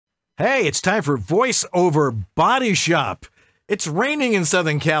Hey, it's time for VoiceOver Body Shop. It's raining in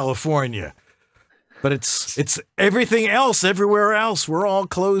Southern California, but it's everything else, everywhere else. We're all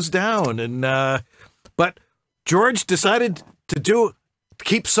closed down, and but George decided to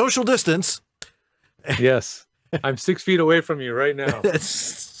keep social distance. Yes, I'm 6 feet away from you right now.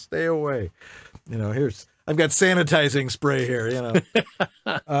 Stay away. You know, I've got sanitizing spray here. You know.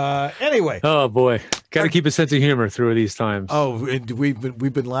 Anyway. Oh boy, got to keep a sense of humor through these times. Oh,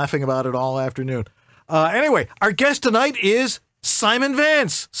 we've been laughing about it all afternoon. Anyway, our guest tonight is Simon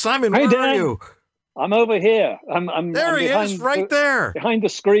Vance. Simon, where are you? I'm over here. There he is, right there. Behind the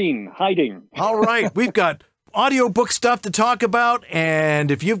screen, hiding. All right. We've got audiobook stuff to talk about,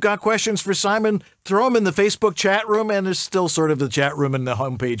 and if you've got questions for Simon, throw them in the Facebook chat room, and there's still sort of the chat room in the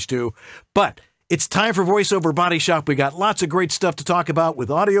homepage too. But it's time for VoiceOver Body Shop. We got lots of great stuff to talk about with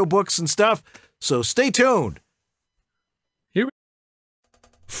audiobooks and stuff, so stay tuned.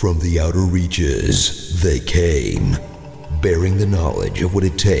 From the outer reaches, they came, bearing the knowledge of what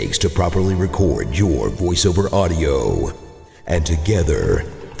it takes to properly record your voiceover audio. And together,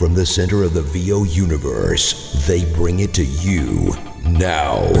 from the center of the VO universe, they bring it to you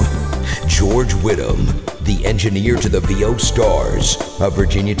now. George Whittam, the engineer to the VO stars, a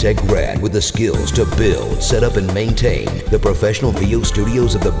Virginia Tech grad with the skills to build, set up, and maintain the professional VO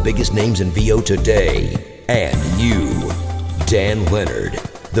studios of the biggest names in VO today. And you, Dan Lenard,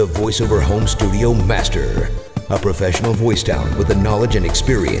 the voiceover home studio master, a professional voice talent with the knowledge and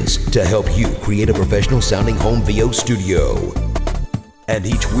experience to help you create a professional sounding home VO studio. And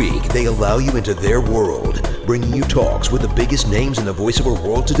each week, they allow you into their world, bringing you talks with the biggest names in the voiceover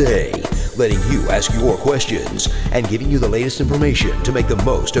world today, letting you ask your questions, and giving you the latest information to make the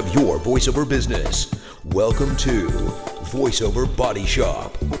most of your voiceover business. Welcome to VoiceOver Body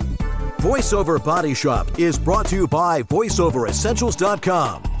Shop. VoiceOver Body Shop is brought to you by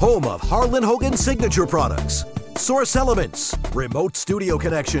VoiceOverEssentials.com, home of Harlan Hogan signature products, Source Elements, remote studio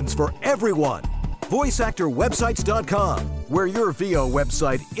connections for everyone, VoiceActorWebsites.com, where your VO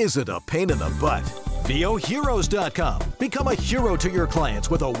website isn't a pain in the butt, VOHeroes.com, become a hero to your clients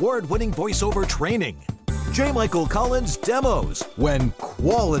with award-winning voiceover training, J. Michael Collins Demos, when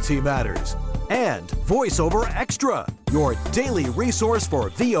quality matters, and VoiceOver Extra, your daily resource for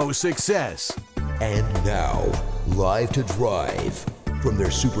VO success. And now, live to drive from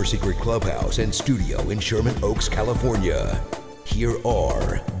their super secret clubhouse and studio in Sherman Oaks, California, here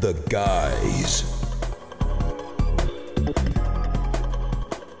are the guys.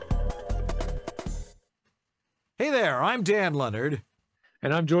 Hey there, I'm Dan Lenard.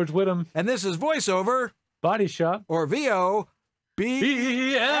 And I'm George Whittam. And this is VoiceOver Body Shop. or VO BS.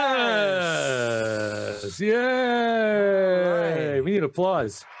 Yay! Right. We need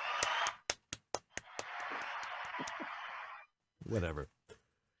applause. Whatever.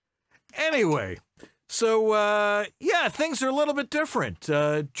 Anyway, so yeah, things are a little bit different.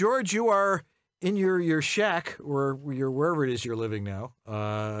 George, you are in your shack, or wherever it is you're living now.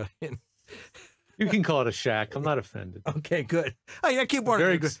 You can call it a shack. I'm not offended. Okay, good. I keep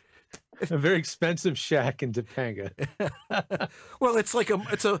wanting a very expensive shack in Topanga. Well, it's like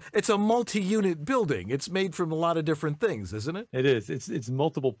it's a multi-unit building. It's made from a lot of different things, isn't it? It is. It's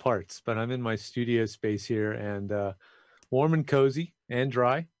multiple parts, but I'm in my studio space here, and warm and cozy and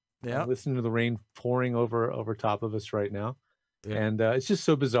dry. Yeah. Listening to the rain pouring over top of us right now, Yeah. and it's just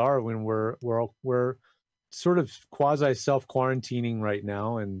so bizarre when we're sort of quasi self-quarantining right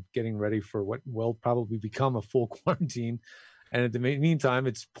now and getting ready for what will probably become a full quarantine. And at the meantime,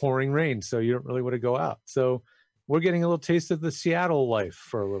 it's pouring rain, so you don't really want to go out. So we're getting a little taste of the Seattle life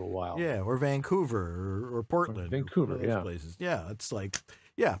for a little while. Yeah, or Vancouver or Portland. Vancouver, or those yeah. places. Yeah, it's like,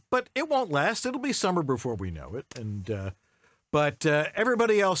 yeah, but it won't last. It'll be summer before we know it. And but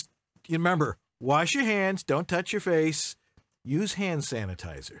everybody else, you remember, wash your hands, don't touch your face, use hand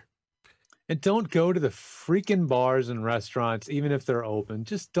sanitizer. And don't go to the freaking bars and restaurants, even if they're open.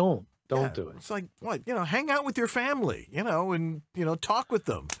 Just don't do it. It's like, what, hang out with your family, and, talk with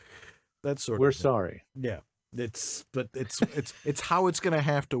them. That sort of thing. We're sorry. Yeah. It's how it's going to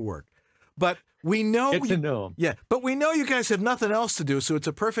have to work. But we know. Get to know them. Yeah. But we know you guys have nothing else to do. So it's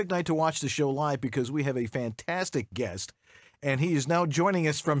a perfect night to watch the show live because we have a fantastic guest. And he is now joining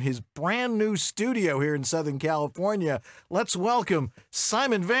us from his brand new studio here in Southern California. Let's welcome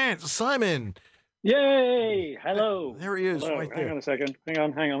Simon Vance. Simon. Yay! Hello. There he is. Hello. Right there. Hang on a second. Hang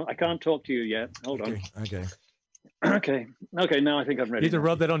on. I can't talk to you yet. Hold on. Okay. Okay. Now I think I'm ready. You need to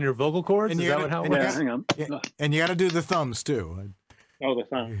rub that on your vocal cords? And Is that what how it Yeah, works? hang on. Yeah, and you got to do the thumbs too. Oh, the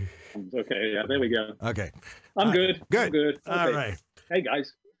thumbs. Okay. Yeah, there we go. Okay. I'm good. Good. I'm good. Okay. All right. Hey,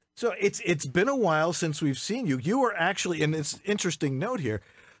 guys. So it's been a while since we've seen you. You were actually, and it's an interesting note here,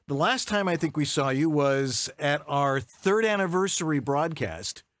 the last time I think we saw you was at our 3rd anniversary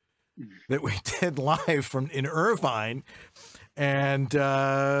broadcast that we did live in Irvine. And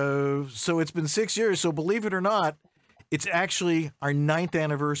so it's been 6 years. So believe it or not, it's actually our 9th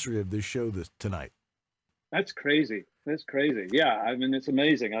anniversary of this show tonight. That's crazy. That's crazy. Yeah, I mean, it's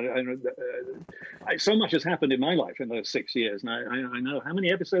amazing. So much has happened in my life in those 6 years, and I know how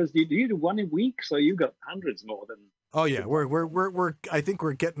many episodes do you do? One a week, so you've got hundreds more than. Oh yeah, we're I think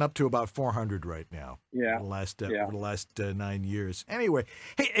we're getting up to about 400 right now. Yeah. Over the last 9 years. Anyway,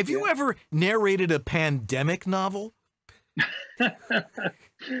 hey, have you ever narrated a pandemic novel?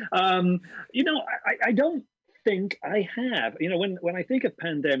 I don't think I have. When I think of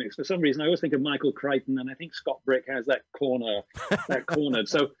pandemics, for some reason I always think of Michael Crichton, and I think Scott Brick has that cornered.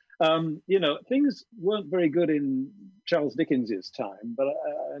 So things weren't very good in Charles Dickens's time, but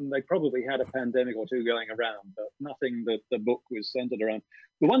and they probably had a pandemic or two going around, but nothing that the book was centered around.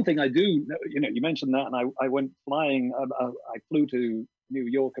 The one thing I do, you mentioned that, and I went flying. I flew to New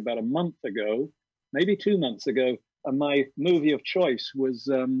York about a month ago, maybe 2 months ago, and my movie of choice was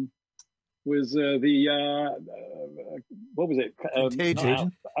what was it?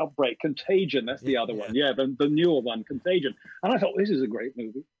 Contagion. Outbreak. Contagion. That's the other one. Yeah, the newer one, Contagion. And I thought, this is a great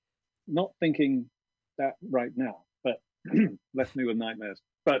movie. Not thinking that right now, but left me with nightmares.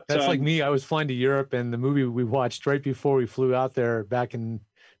 But that's like me. I was flying to Europe, and the movie we watched right before we flew out there back in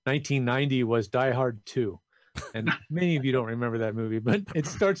 1990 was Die Hard 2. And many of you don't remember that movie, but it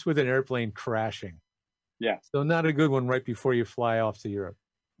starts with an airplane crashing. Yeah. So not a good one right before you fly off to Europe.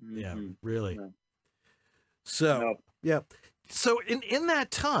 Yeah, really. No. So, yeah. So in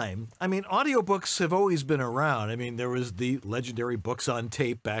that time, I mean, audiobooks have always been around. I mean, there was the legendary books on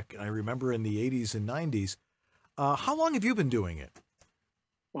tape back, I remember, in the 80s and 90s. How long have you been doing it?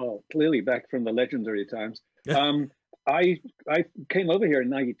 Well, clearly back from the legendary times. I came over here in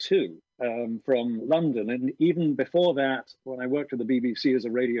 92 from London. And even before that, when I worked at the BBC as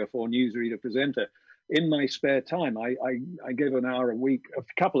a Radio 4 newsreader presenter, in my spare time, I gave an hour a week, a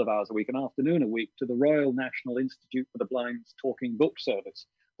couple of hours a week, an afternoon a week to the Royal National Institute for the Blind's Talking Book Service.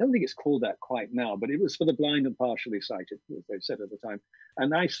 I don't think it's called that quite now, but it was for the blind and partially sighted, as they said at the time.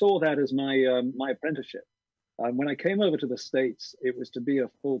 And I saw that as my my apprenticeship. When I came over to the States, it was to be a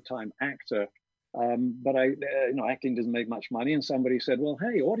full-time actor. But acting doesn't make much money. And somebody said, well,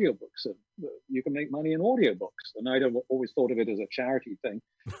 hey, audiobooks, you can make money in audiobooks. And I'd always thought of it as a charity thing.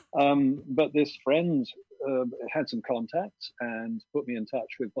 But this friend had some contacts and put me in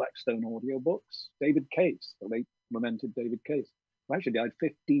touch with Blackstone Audiobooks. David Case, the late lamented David Case, who actually died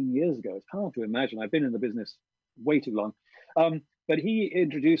 15 years ago. It's hard to imagine. I've been in the business way too long. But he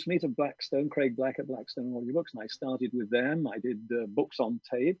introduced me to Blackstone, Craig Black at Blackstone Audiobooks, and I started with them. I did books on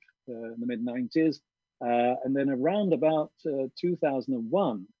tape in the mid-90s. And then around about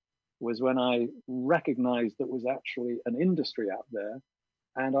 2001 was when I recognized there was actually an industry out there.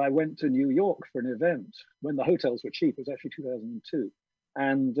 And I went to New York for an event when the hotels were cheap. It was actually 2002.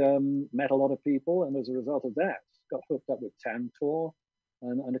 And met a lot of people. And as a result of that, got hooked up with Tantor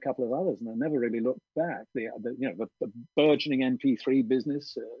and a couple of others, and I never really looked back. The burgeoning MP3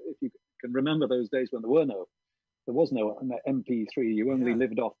 business. If you can remember those days when there was no MP3. You only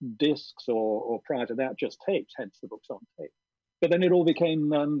lived off discs, or prior to that, just tapes. Hence the books on tape. But then it all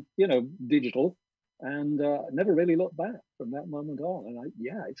became, digital, and never really looked back from that moment on. And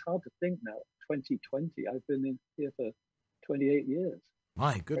it's hard to think now. 2020. I've been in here for 28 years.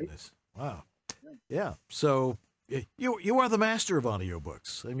 My goodness! Wow. Yeah. So. You are the master of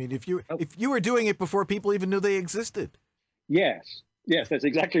audiobooks. I mean, if you were doing it before people even knew they existed. Yes, that's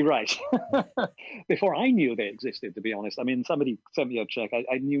exactly right. Before I knew they existed, to be honest. I mean, somebody sent me a check.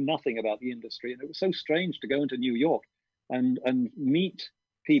 I knew nothing about the industry, and it was so strange to go into New York and meet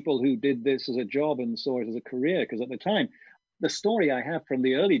people who did this as a job and saw it as a career. Because at the time, the story I have from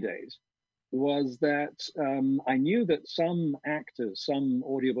the early days was that I knew that some actors, some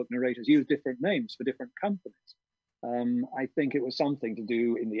audiobook narrators use different names for different companies. I think it was something to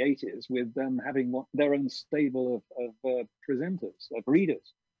do in the 80s with them having their own stable of presenters, of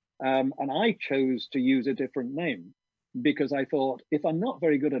readers. And I chose to use a different name because I thought, if I'm not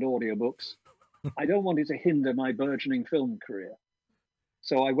very good at audiobooks, I don't want it to hinder my burgeoning film career.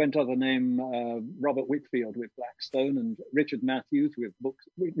 So I went under the name Robert Whitfield with Blackstone, and Richard Matthews with Books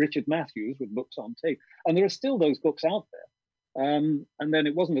on Tape. And there are still those books out there. And then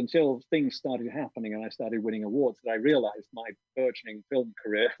it wasn't until things started happening and I started winning awards that I realized my burgeoning film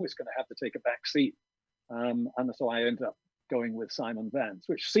career was going to have to take a back seat. And so I ended up going with Simon Vance,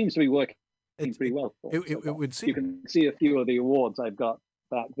 which seems to be working pretty well. It would seem. You can see a few of the awards I've got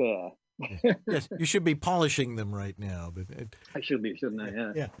back there. Yes, you should be polishing them right now. But I should be, shouldn't I?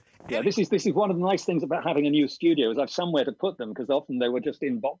 Yeah. yeah. Yeah, this is one of the nice things about having a new studio is I've somewhere to put them, because often they were just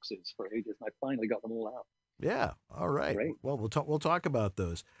in boxes for ages, and I finally got them all out. Yeah. All right. Great. Well, we'll talk about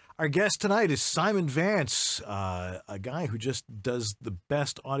those. Our guest tonight is Simon Vance, a guy who just does the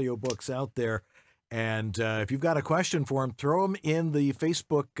best audiobooks out there. And if you've got a question for him, throw them in the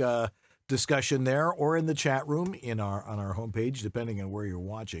Facebook discussion there, or in the chat room on our homepage, depending on where you're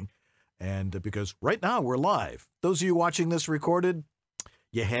watching. And because right now we're live. Those of you watching this recorded,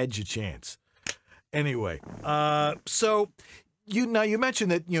 you had your chance. Anyway, so you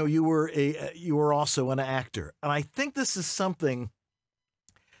mentioned that you were also an actor, and I think this is something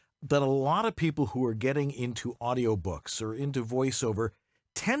that a lot of people who are getting into audiobooks or into voiceover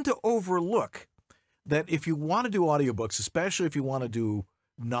tend to overlook. That if you want to do audiobooks, especially if you want to do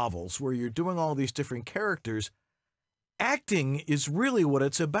novels where you're doing all these different characters, acting is really what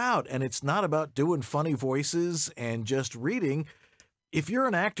it's about, and it's not about doing funny voices and just reading. If you're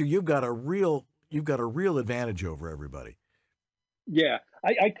an actor, you've got a real advantage over everybody. Yeah,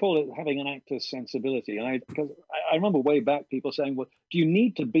 I call it having an actor's sensibility, and because I remember way back people saying, "Well, do you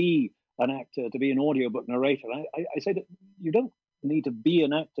need to be an actor to be an audiobook narrator?" I say that you don't need to be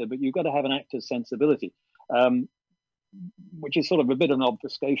an actor, but you've got to have an actor's sensibility, which is sort of a bit of an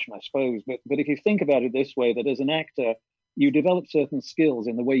obfuscation, I suppose. But if you think about it this way, that as an actor, you develop certain skills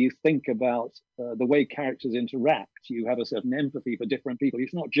in the way you think about the way characters interact. You have a certain empathy for different people.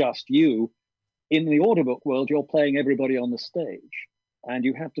 It's not just you. In the audiobook world, you're playing everybody on the stage, and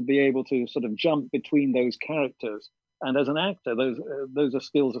you have to be able to sort of jump between those characters. And as an actor, those are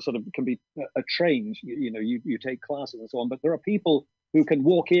skills that sort of can be trained. You take classes and so on. But there are people who can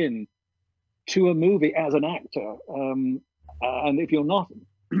walk in to a movie as an actor, and if you're not,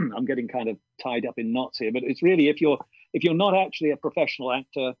 I'm getting kind of tied up in knots here. But it's really if you're not actually a professional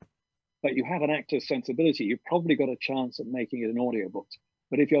actor, but you have an actor's sensibility, you've probably got a chance at making it an audiobook.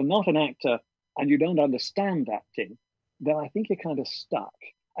 But if you're not an actor and you don't understand acting, then I think you're kind of stuck.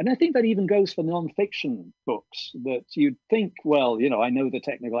 And I think that even goes for nonfiction books, that you'd think, well, I know the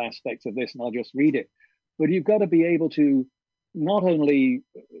technical aspects of this and I'll just read it. But you've got to be able to not only,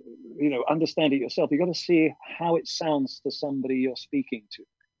 understand it yourself, you've got to see how it sounds to somebody you're speaking to,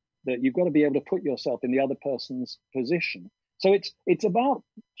 that you've got to be able to put yourself in the other person's position. So it's about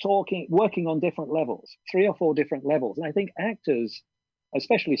working on different levels, 3 or 4 different levels. And I think actors,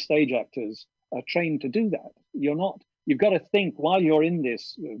 especially stage actors, are trained to do that. You've got to think while you're in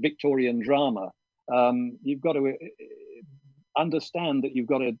this Victorian drama, you've got to understand that you've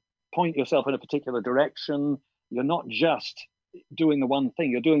got to point yourself in a particular direction. You're not just doing the one thing,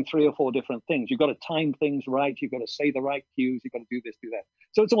 you're doing 3 or 4 different things. You've got to time things right. You've got to say the right cues. You've got to do this, do that.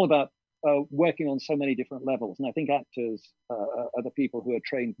 So it's all about working on so many different levels. And I think actors are the people who are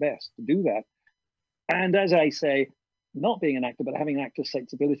trained best to do that. And as I say, not being an actor, but having actor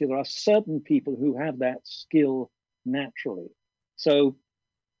sensibility, there are certain people who have that skill naturally. So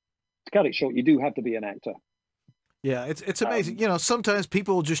to cut it short, you do have to be an actor. Yeah, it's amazing. Sometimes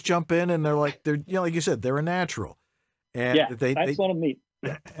people just jump in and they're like you said, they're a natural. And yeah, that's what I mean.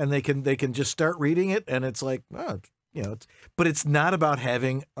 And they can just start reading it, and it's like, but it's not about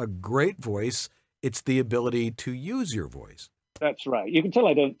having a great voice. It's the ability to use your voice. That's right. You can tell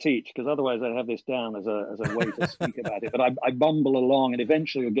I don't teach, because otherwise I'd have this down as a way to speak about it. But I bumble along, and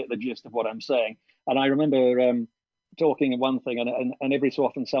eventually you'll get the gist of what I'm saying. And I remember talking at one thing, and every so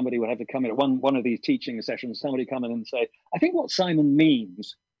often somebody would have to come in at one of these teaching sessions. Somebody come in and say, "I think what Simon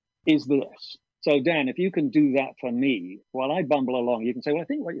means is this. So Dan, if you can do that for me while I bumble along, you can say, well, I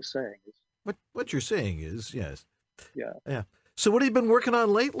think what you're saying is." What you're saying is, yes. Yeah. So what have you been working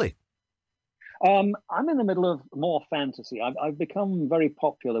on lately? I'm in the middle of more fantasy. I've become very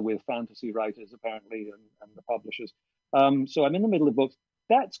popular with fantasy writers, apparently, and the publishers. So I'm in the middle of books.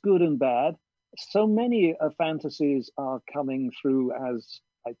 That's good and bad. So many fantasies are coming through as,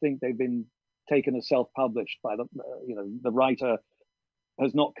 I think they've been taken as self-published by the writer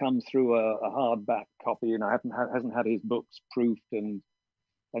has not come through a hardback copy, hasn't had his books proofed and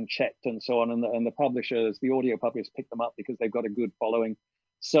checked and so on. And the publishers, the audio publishers, pick them up because they've got a good following.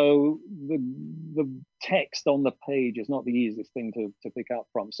 So the text on the page is not the easiest thing to pick up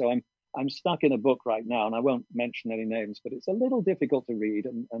from. So I'm stuck in a book right now, and I won't mention any names, but it's a little difficult to read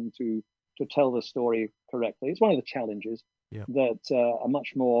and to tell the story correctly. It's one of the challenges that are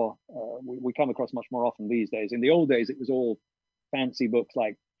much more we come across much more often these days. In the old days, it was all fancy books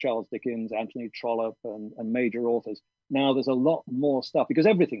like Charles Dickens, Anthony Trollope, and major authors. Now there's a lot more stuff because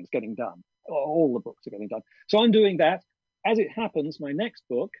everything's getting done. All the books are getting done. So I'm doing that. As it happens, my next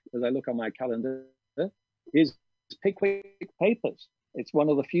book, as I look on my calendar, is Pickwick Papers. It's one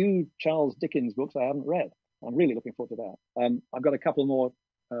of the few Charles Dickens books I haven't read. I'm really looking forward to that. I've got a couple more.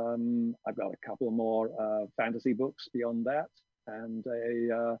 Fantasy books beyond that, and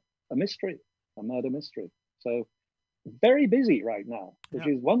a mystery, a murder mystery. So very busy right now, which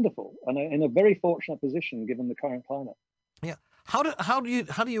is wonderful, and in a very fortunate position given the current climate. Yeah. How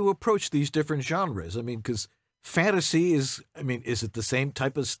do you approach these different genres? I mean, because fantasy is, I mean, is it the same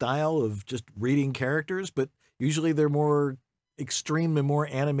type of style of just reading characters? But usually they're more extreme and more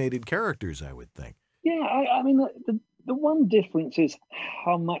animated characters, I would think. Yeah, I mean, the one difference is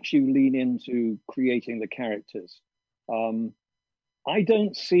how much you lean into creating the characters. I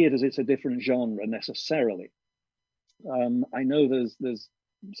don't see it as it's a different genre necessarily. I know there's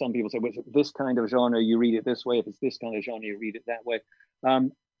some people say, well, this kind of genre, you read it this way. If it's this kind of genre, you read it that way.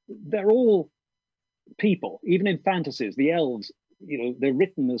 They're all people. Even in fantasies, the elves, they're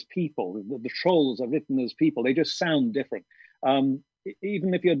written as people. The trolls are written as people. They just sound different.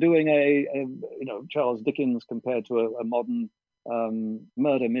 Even if you're doing a Charles Dickens compared to a modern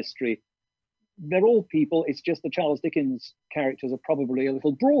murder mystery, they're all people. It's just the Charles Dickens characters are probably a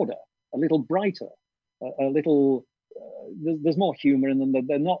little broader, a little brighter, a little. There's more humor in them.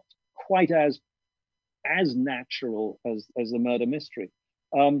 They're not quite as natural as the murder mystery.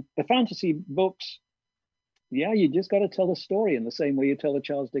 The fantasy books, yeah, you just got to tell the story in the same way you tell a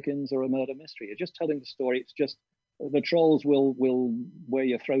Charles Dickens or a murder mystery. You're just telling the story. It's just the trolls will wear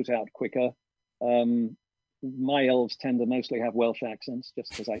your throat out quicker. My elves tend to mostly have Welsh accents, just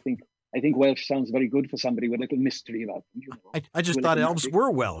because I think Welsh sounds very good for somebody with a little mystery about them. I just thought elves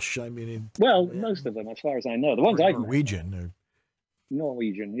were Welsh. I mean, most of them, as far as I know, the ones I've Norwegian.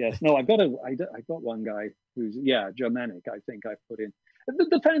 Norwegian, yes. No, I've got one guy who's Germanic. I think I've put in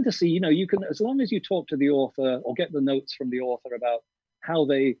the fantasy. You can, as long as you talk to the author or get the notes from the author about how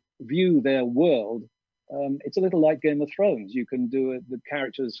they view their world. It's a little like Game of Thrones. You can do the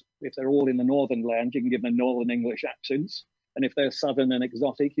characters, if they're all in the northern land, you can give them northern English accents. And if they're southern and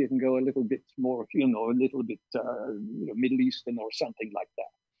exotic, you can go a little bit more, a little bit Middle Eastern or something like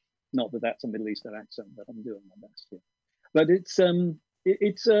that. Not that that's a Middle Eastern accent, but I'm doing my best here. But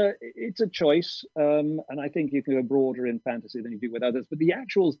it's a choice, and I think you can go broader in fantasy than you do with others. But the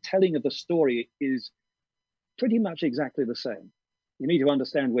actual telling of the story is pretty much exactly the same. You need to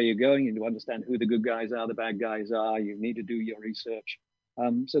understand where you're going. You need to understand who the good guys are, the bad guys are. You need to do your research.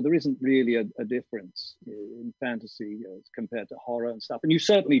 So there isn't really a difference in fantasy as compared to horror and stuff. And you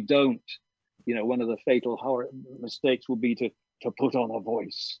certainly don't, one of the fatal horror mistakes would be to put on a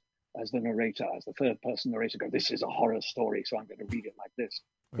voice as the narrator, as the third person narrator, go, this is a horror story, so I'm going to read it like this.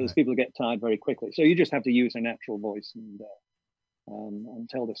 Because people get tired very quickly. So you just have to use a natural voice and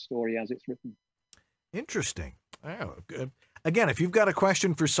tell the story as it's written. Interesting. Oh, good. Again, if you've got a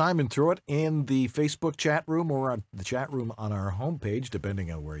question for Simon, throw it in the Facebook chat room or on the chat room on our homepage,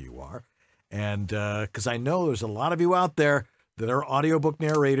 depending on where you are. And because I know there's a lot of you out there that are audiobook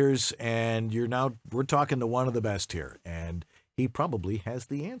narrators, and we're talking to one of the best here, and he probably has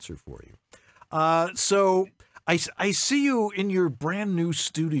the answer for you. So I see you in your brand new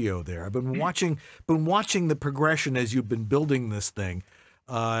studio there. I've been watching the progression as you've been building this thing.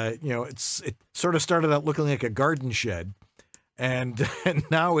 It sort of started out looking like a garden shed. And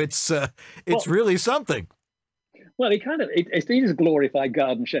now it's really something. Well, it is a glorified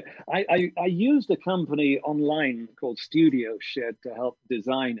garden shed. I used a company online called Studio Shed to help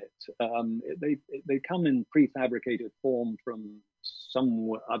design it. They come in prefabricated form from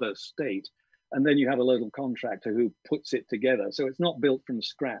some other state, and then you have a local contractor who puts it together. So it's not built from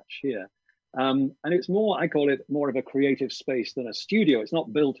scratch here, and it's more, I call it more of a creative space than a studio. It's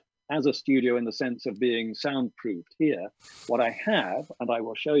not built as a studio in the sense of being soundproofed here. What I have, and I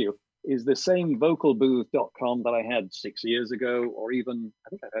will show you, is the same vocalbooth.com that I had 6 years ago, or even, I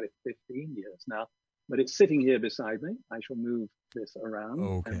think I've had it 15 years now, but it's sitting here beside me. I shall move this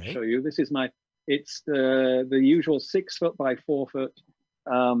around and show you. This is it's the usual 6 foot by 4 foot,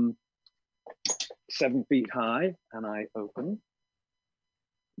 7 feet high, and I open.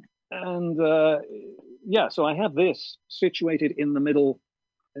 And so I have this situated in the middle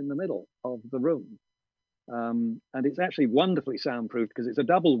of the room. And it's actually wonderfully soundproofed because it's a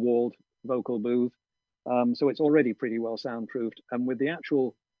double-walled vocal booth. So it's already pretty well soundproofed. And with the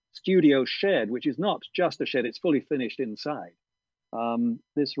actual studio shed, which is not just a shed, it's fully finished inside.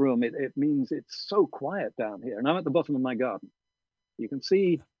 This room, it means it's so quiet down here. And I'm at the bottom of my garden. You can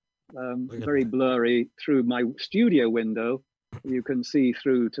see very blurry through my studio window. You can see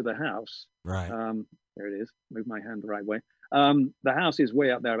through to the house. Right. There it is. Move my hand the right way. The house is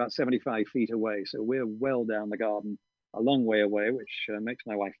way up there, about 75 feet away. So we're well down the garden, a long way away, which makes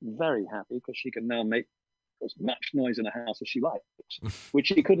my wife very happy because she can now make as much noise in the house as she likes, which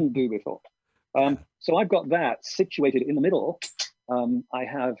she couldn't do before. So I've got that situated in the middle. I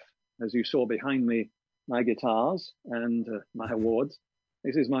have, as you saw behind me, my guitars and my awards.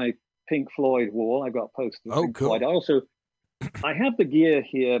 This is my Pink Floyd wall. I've got posters of Pink Floyd. I have the gear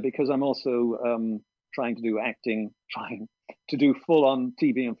here because I'm also trying to do acting, trying to do full-on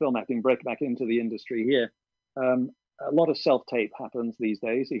TV and film acting, break back into the industry here. A lot of self-tape happens these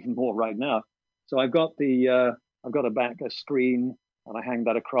days, even more right now. So I've got a screen, and I hang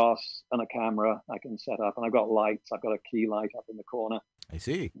that across, and a camera I can set up, and I've got lights. I've got a key light up in the corner. I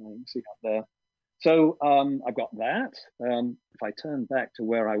see. You can see up there. So I've got that. If I turn back to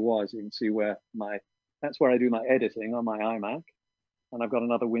where I was, you can see that's where I do my editing on my iMac. And I've got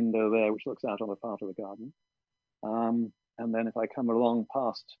another window there which looks out on a part of the garden. And then if I come along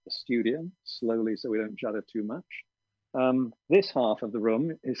past the studio, slowly so we don't judder too much, this half of the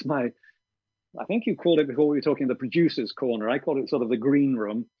room is I think you called it before we were talking the producer's corner. I call it sort of the green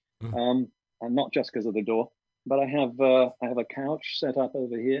room, and not just because of the door, but I have a couch set up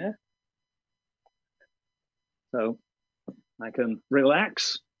over here. So I can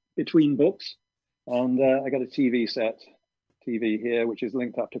relax between books, and I got a TV here, which is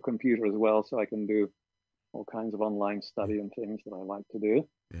linked up to computer as well, so I can do all kinds of online study and things that I like to do.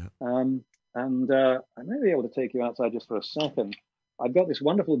 Yeah. And I may be able to take you outside just for a second. I've got this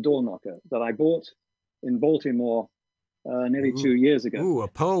wonderful door knocker that I bought in Baltimore nearly 2 years ago. Ooh, a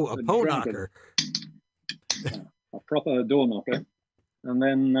Poe knocker. A proper door knocker. And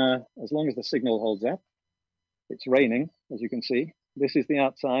then as long as the signal holds up, it's raining, as you can see. This is the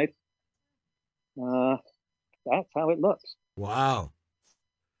outside. That's how it looks. Wow.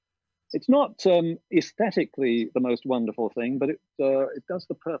 It's not aesthetically the most wonderful thing, but it does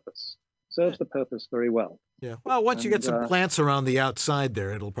the purpose. Serves the purpose very well. Yeah. Well, once you get some plants around the outside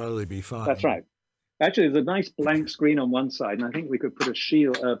there, it'll probably be fine. That's right. Actually, there's a nice blank screen on one side, and I think we could put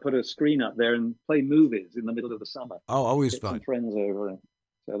a screen up there and play movies in the middle of the summer. Oh, always Get fun. some friends over,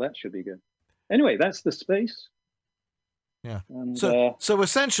 so that should be good. Anyway, that's the space. Yeah. And, so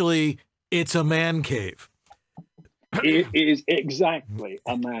essentially, it's a man cave. It is exactly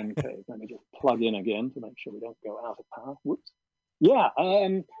a man cave. Let me just plug in again to make sure we don't go out of power. Whoops. Yeah.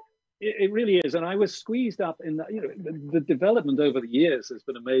 It really is, and I was squeezed up in the development over the years has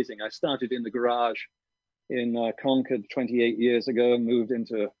been amazing. I started in the garage in Concord 28 years ago and moved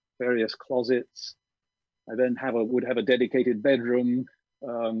into various closets. I then would have a dedicated bedroom,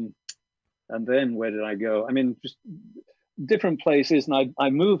 and then where did I go? I mean, just different places, and I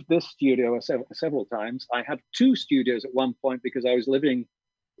moved this studio several times. I had 2 studios at one point because I was living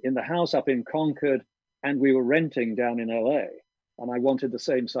in the house up in Concord, and we were renting down in LA. And I wanted the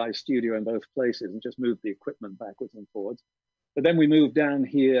same size studio in both places and just moved the equipment backwards and forwards. But then we moved down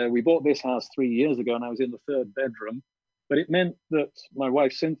here. We bought this house 3 years ago, and I was in the 3rd bedroom. But it meant that my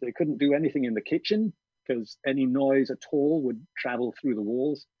wife, Cynthia, couldn't do anything in the kitchen because any noise at all would travel through the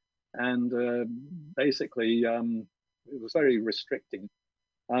walls. And basically, it was very restricting.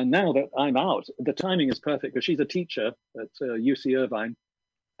 And now that I'm out, the timing is perfect because she's a teacher at UC Irvine.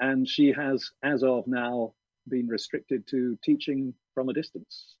 And she has, as of now, been restricted to teaching from a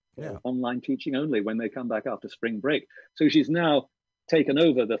distance, online teaching only when they come back after spring break. So she's now taken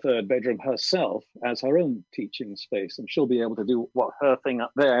over the 3rd bedroom herself as her own teaching space, and she'll be able to do her thing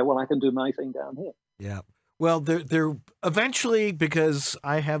up there while I can do my thing down here. Yeah. Well, they're eventually, because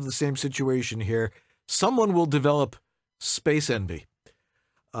I have the same situation here, someone will develop space envy.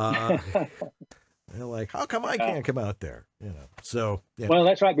 They're like, how come I can't come out there? So yeah. Well,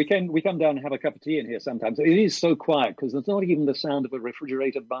 that's right. We come down and have a cup of tea in here sometimes. It is so quiet because there's not even the sound of a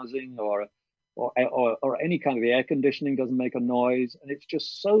refrigerator buzzing or any kind of air conditioning doesn't make a noise, and it's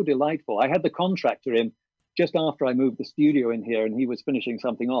just so delightful. I had the contractor in just after I moved the studio in here, and he was finishing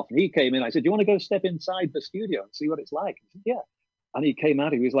something off, and he came in. I said, "Do you want to go step inside the studio and see what it's like?" He said, "Yeah." And he came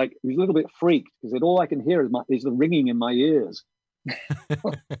out. He was a little bit freaked because all I can hear is the ringing in my ears.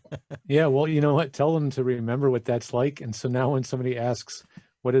 Yeah, well, you know what? Tell them to remember what that's like. And so now when somebody asks,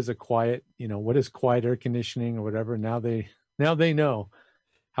 what is quiet air conditioning or whatever, now they know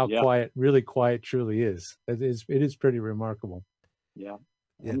how quiet, really quiet truly is. It is pretty remarkable. Yeah.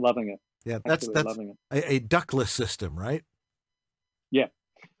 I'm loving it. Yeah, that's loving it. A ductless system, right? Yeah.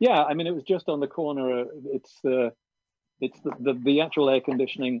 Yeah, I mean, it was just on the corner. It's the actual air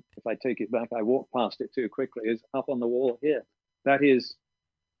conditioning. If I take it back, I walked past it too quickly, is up on the wall here. That is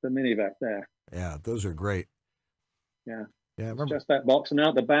the minivac there. Yeah, those are great. Yeah. Yeah, I remember. Just that box. And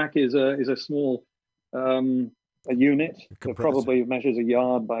out the back is a small a unit that probably measures a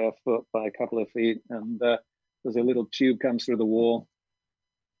yard by a foot by a couple of feet. And there's a little tube comes through the wall.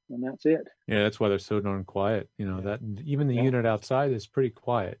 and that's it. Yeah, that's why they're so darn quiet. You know, that even the unit outside is pretty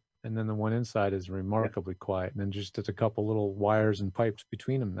quiet. And then the one inside is remarkably quiet. And then just a couple little wires and pipes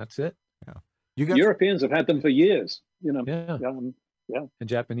between them. That's it. Yeah. You got Europeans have had them for years, you know. Yeah. And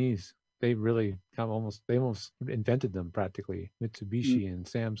Japanese, they really almost invented them practically. Mitsubishi and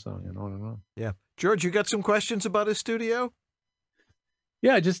Samsung and on and on. Yeah. George, you got some questions about his studio?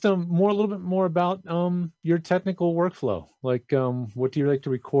 Yeah, just a little bit more about your technical workflow. Like, what do you like to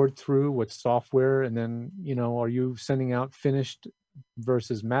record through? What software? And then, you know, are you sending out finished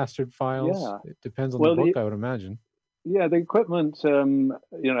versus mastered files? Yeah. It depends on the book, I would imagine. Yeah, the equipment, you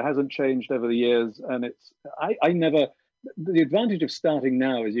know, hasn't changed over the years, and I never. The advantage of starting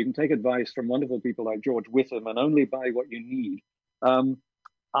now is you can take advice from wonderful people like George Whittam and only buy what you need.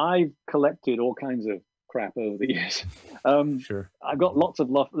 I've collected all kinds of crap over the years. Sure. I've got lots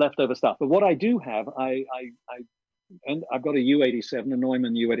of leftover stuff, but what I do have, I've got a U87, a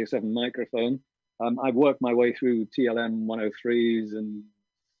Neumann U87 microphone. I've worked my way through TLM 103s and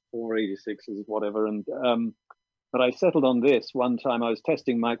 486s, whatever, and but I settled on this one time. I was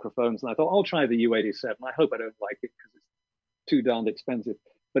testing microphones, and I thought I'll try the U87. I hope I don't like it because it's too darned expensive,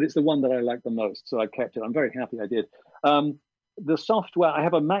 but it's the one that I like the most, so I kept it. I'm very happy I did. The software, I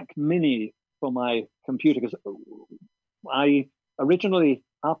have a Mac Mini for my computer because I originally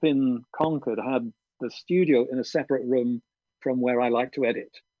up in Concord had the studio in a separate room from where I like to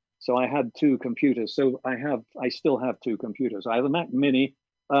edit. So I had two computers. So I still have two computers. I have a Mac Mini.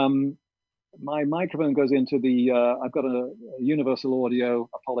 My microphone goes into the, I've got a Universal Audio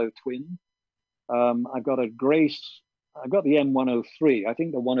Apollo Twin. I've got the M103. I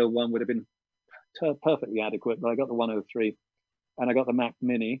think the 101 would have been perfectly adequate, but I got the 103, and I got the Mac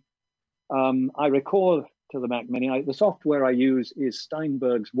Mini. I record to the Mac Mini. The software I use is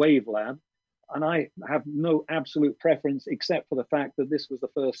Steinberg's WaveLab, and I have no absolute preference except for the fact that this was the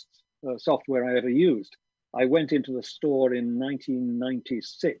first software I ever used. I went into the store in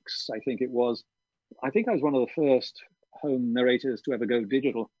 1996, I think it was. I think I was one of the first home narrators to ever go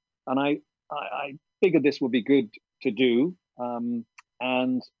digital, and I figured this would be good to do,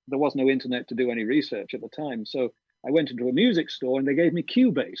 and there was no internet to do any research at the time. So I went into a music store and they gave me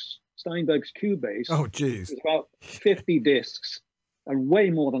Cubase, Steinberg's Cubase. Oh, geez. It was about 50 discs and way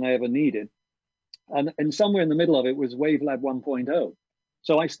more than I ever needed. And somewhere in the middle of it was WaveLab 1.0.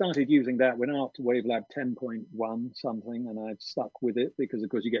 So I started using that, went out to WaveLab 10.1 something, and I've stuck with it because, of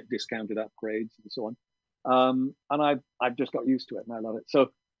course, you get discounted upgrades and so on. And I've just got used to it, and I love it. So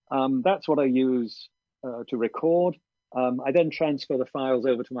that's what I use to record. I then transfer the files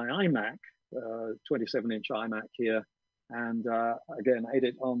over to my iMac, 27-inch iMac here, and again,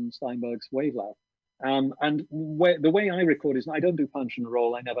 edit on Steinberg's WaveLab. And the way I record is I don't do punch and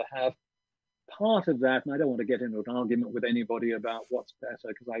roll. I never have. Part of that, and I don't want to get into an argument with anybody about what's better,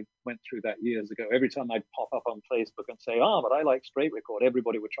 because I went through that years ago. Every time I'd pop up on Facebook and say, but I like straight record,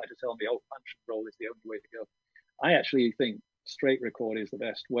 everybody would try to tell me, punch and roll is the only way to go. I actually think straight record is the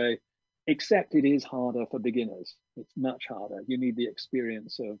best way, except it is harder for beginners. It's much harder. You need the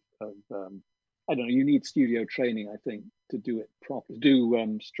experience of I don't know, you need studio training, I think, to do it properly,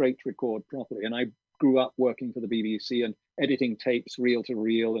 do straight record properly. And I grew up working for the BBC and editing tapes reel to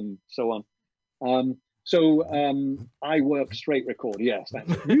reel and so on. So I work straight record. Yes,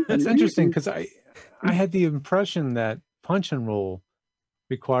 that's interesting, because I had the impression that punch and roll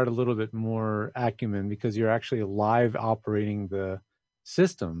required a little bit more acumen because you're actually live operating the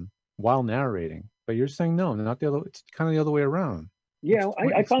system while narrating. But you're saying no, not the other. It's kind of the other way around. Yeah,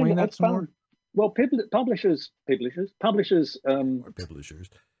 I found that. Well, publishers.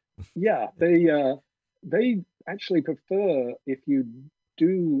 Yeah, they actually prefer if you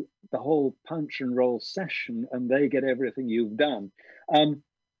do the whole punch and roll session and they get everything you've done.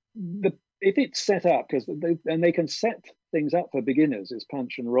 If it's set up, because they can set things up for beginners as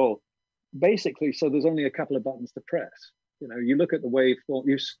punch and roll, basically, so there's only a couple of buttons to press. You know, you look at the waveform,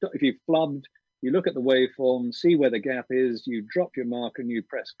 if you've flubbed, you look at the waveform, see where the gap is, you drop your marker and you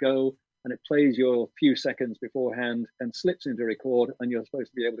press go, and it plays your few seconds beforehand and slips into record, and you're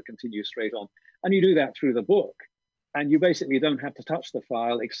supposed to be able to continue straight on. And you do that through the book. And you basically don't have to touch the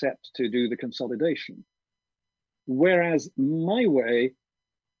file except to do the consolidation. Whereas my way,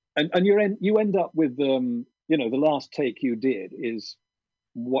 and you end up with, the last take you did is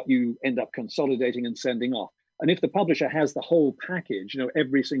what you end up consolidating and sending off. And if the publisher has the whole package,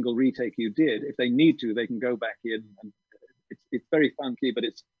 every single retake you did, if they need to, they can go back in. And it's very funky, but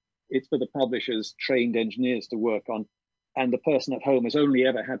it's for the publisher's trained engineers to work on. And the person at home has only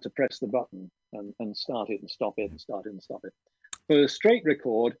ever had to press the button and start it and stop it and start it and stop it. For a straight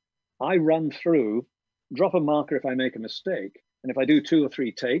record, I run through, drop a marker if I make a mistake, And if I do 2 or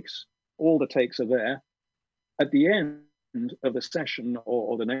 3 takes, all the takes are there. At the end of the session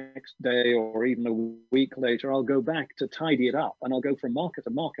or the next day or even a week later, I'll go back to tidy it up, and I'll go from marker to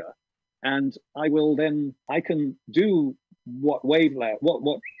marker. And I can do what wavelength,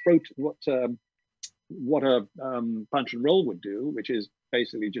 what a punch and roll would do, which is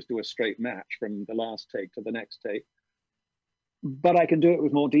basically just do a straight match from the last take to the next take. But I can do it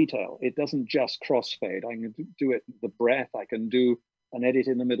with more detail. It doesn't just crossfade. I can do it the breath. I can do an edit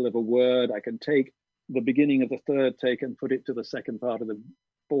in the middle of a word. I can take the beginning of the 3rd take and put it to the second part of the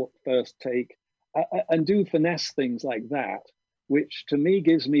first take, and do finesse things like that, which to me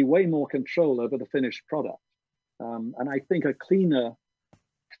gives me way more control over the finished product. And I think a cleaner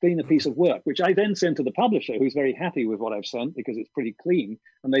piece of work, which I then send to the publisher, who's very happy with what I've sent because it's pretty clean,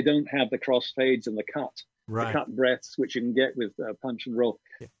 and they don't have the crossfades and the cut breaths, which you can get with punch and roll.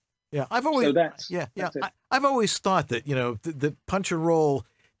 Yeah, I've always I've always thought that, you know, the punch and roll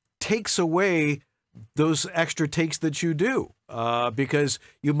takes away those extra takes that you do, because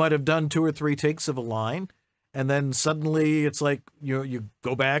you might have done 2 or 3 takes of a line, and then suddenly it's like you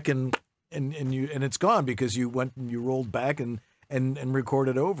go back and it's gone because you went and you rolled back and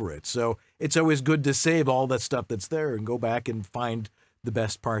recorded over it. So it's always good to save all that stuff that's there and go back and find the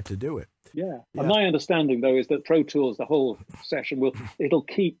best part to do it. Yeah. And my understanding, though, is that Pro Tools, the whole session, it'll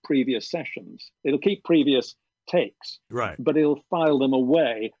keep previous sessions. It'll keep previous takes. Right. But it'll file them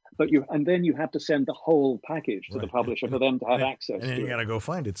away. And then you have to send the whole package to the publisher for them to have access to it. And you got to go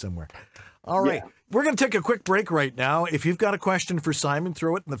find it somewhere. All right. Yeah. We're going to take a quick break right now. If you've got a question for Simon,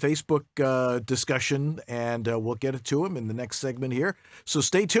 throw it in the Facebook discussion, and we'll get it to him in the next segment here. So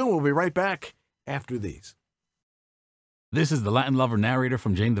stay tuned. We'll be right back after these. This is the Latin lover narrator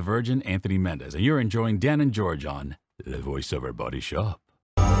from Jane the Virgin, Anthony Mendez, and you're enjoying Dan and George on The VoiceOver Body Shop.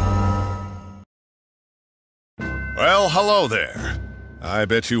 Well, hello there. I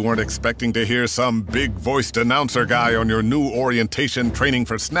bet you weren't expecting to hear some big-voiced announcer guy on your new orientation training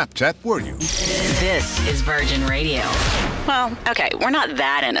for Snapchat, were you? This is Virgin Radio. Well, okay, we're not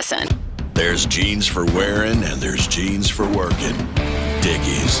that innocent. There's jeans for wearing and there's jeans for working.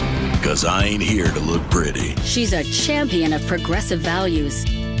 Dickies, 'cause I ain't here to look pretty. She's a champion of progressive values,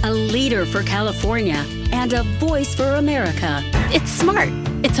 a leader for California, and a voice for America. It's smart.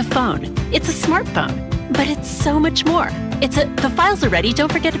 It's a phone. It's a smartphone. But it's so much more. The files are ready.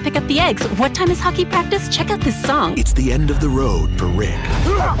 Don't forget to pick up the eggs. What time is hockey practice? Check out this song. It's the end of the road for Rick.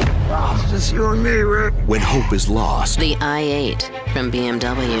 It's just you and me, Rick. When hope is lost. The i8 from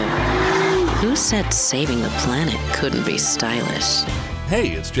BMW. Who said saving the planet couldn't be stylish?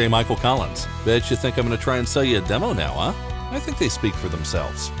 Hey, it's J. Michael Collins. Bet you think I'm going to try and sell you a demo now, huh? I think they speak for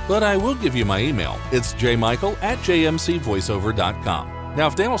themselves. But I will give you my email. It's jmichael@jmcvoiceover.com. Now,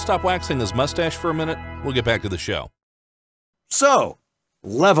 if Dan will stop waxing his mustache for a minute, we'll get back to the show. So,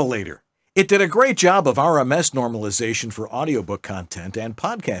 Levelator. It did a great job of RMS normalization for audiobook content and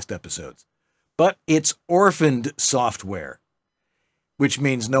podcast episodes. But it's orphaned software, which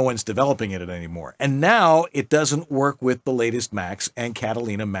means no one's developing it anymore. And now it doesn't work with the latest Macs and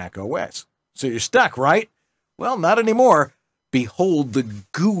Catalina Mac OS. So you're stuck, right? Well, not anymore. Behold the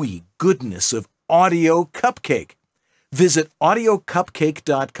gooey goodness of Audio Cupcake. Visit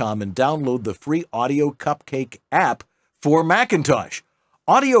audiocupcake.com and download the free Audio Cupcake app for Macintosh.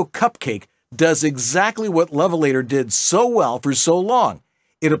 Audio Cupcake does exactly what Levelator did so well for so long.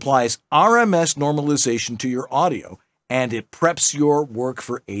 It applies RMS normalization to your audio, and it preps your work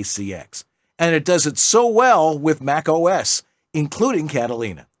for ACX. And it does it so well with Mac OS, including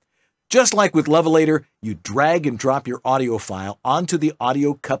Catalina. Just like with Levelator, you drag and drop your audio file onto the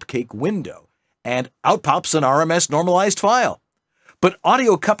Audio Cupcake window, and out pops an RMS normalized file. But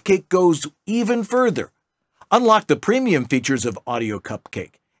Audio Cupcake goes even further. Unlock the premium features of Audio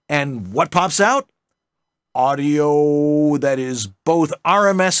Cupcake. And what pops out? Audio that is both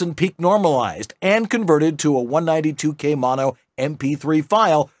RMS and peak normalized and converted to a 192K mono MP3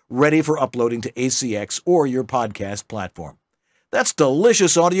 file ready for uploading to ACX or your podcast platform. That's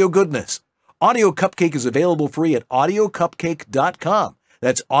delicious audio goodness. Audio Cupcake is available free at audiocupcake.com.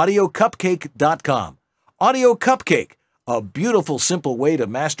 That's audiocupcake.com. Audio Cupcake, a beautiful, simple way to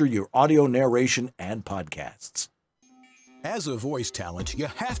master your audio narration and podcasts. As a voice talent, you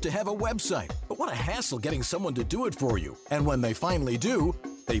have to have a website. But what a hassle getting someone to do it for you. And when they finally do,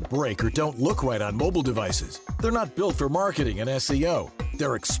 they break or don't look right on mobile devices. They're not built for marketing and SEO.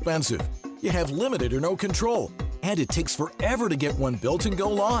 They're expensive. You have limited or no control. And it takes forever to get one built and go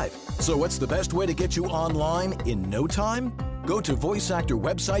live. So what's the best way to get you online in no time? go to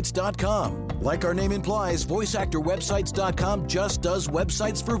voiceactorwebsites.com. Like our name implies, voiceactorwebsites.com just does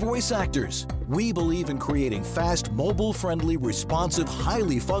websites for voice actors. We believe in creating fast, mobile-friendly, responsive,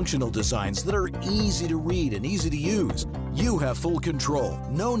 highly functional designs that are easy to read and easy to use. You have full control.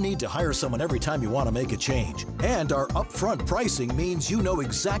 No need to hire someone every time you want to make a change. And our upfront pricing means you know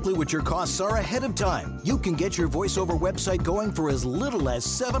exactly what your costs are ahead of time. You can get your voiceover website going for as little as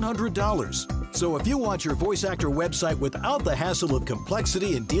 $700. So if you want your voice actor website without the hassle of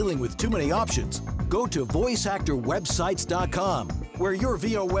complexity and dealing with too many options, go to voiceactorwebsites.com, where your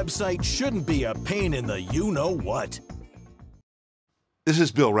VO website shouldn't be a pain in the you-know-what. This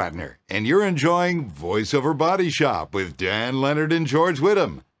is Bill Ratner, and you're enjoying VoiceOver Body Shop with Dan Lenard and George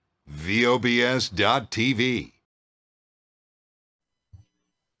Whittam. VOBS.TV.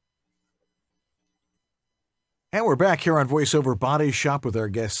 And we're back here on VoiceOver Body Shop with our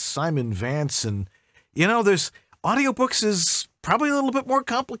guest Simon Vance. And, you know, audiobooks is probably a little bit more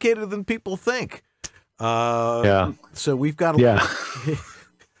complicated than people think. Yeah. So we've got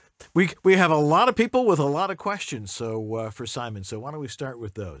we have a lot of people with a lot of questions. So for Simon, so why don't we start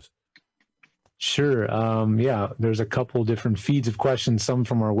with those? Sure. Yeah, there's a couple different feeds of questions, some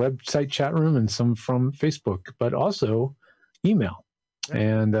from our website chat room and some from Facebook, but also email.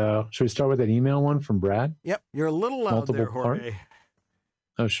 And should we start with that email one from Brad? Yep. You're a little loud there, Jorge.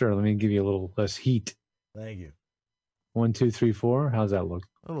 Oh, sure. Let me give you a little less heat. Thank you. 1, 2, 3, 4. How's that look?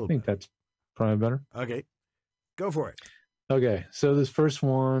 I think that's probably better. Okay. Go for it. Okay. So this first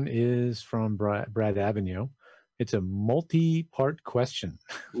one is from Brad Avignon. It's a multi-part question.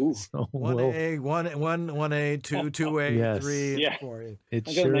 Ooh. So 1A, 1A, 2, 2A, yes. 3, Yeah. 4. It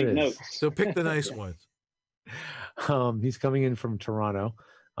I'm sure gonna make is. notes. So pick the nice ones. He's coming in from Toronto.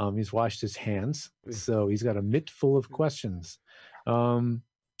 He's washed his hands, so he's got a mitt full of questions.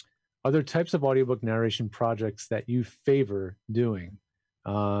 Other types of audiobook narration projects that you favor doing,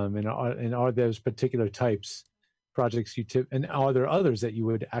 and are those particular types projects you tip, and are there others that you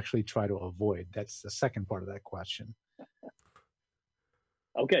would actually try to avoid? That's the second part of that question.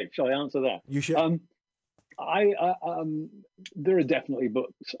 Okay, shall I answer that? You should. There are definitely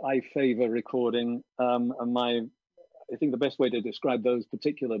books I favor recording, and I think the best way to describe those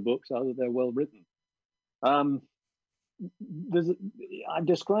particular books are that they're well written. I've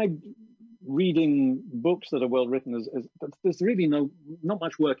described reading books that are well written as there's really not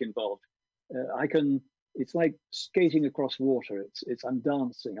much work involved. It's like skating across water. I'm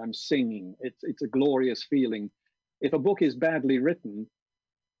dancing, I'm singing. It's a glorious feeling. If a book is badly written,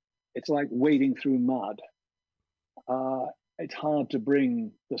 it's like wading through mud. It's hard to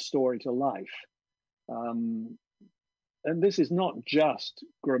bring the story to life. And this is not just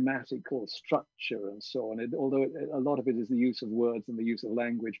grammatical structure and so on, although a lot of it is the use of words and the use of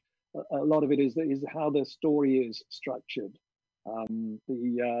language. A lot of it is how the story is structured.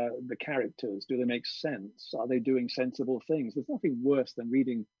 The characters, do they make sense? Are they doing sensible things? There's nothing worse than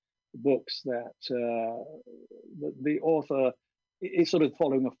reading books that the author is sort of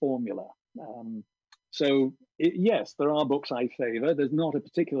following a formula. Yes, there are books I favor. There's not a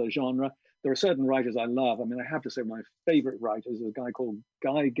particular genre. There are certain writers I love. I mean, I have to say my favorite writer is a guy called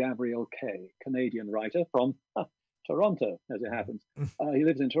Guy Gabriel Kay, Canadian writer from Toronto, as it happens. He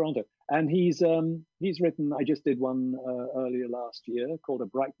lives in Toronto. And he's written, I just did one earlier last year called A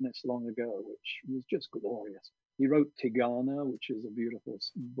Brightness Long Ago, which was just glorious. He wrote Tigana, which is a beautiful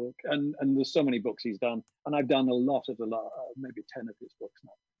book. And there's so many books he's done. And I've done a lot of maybe 10 of his books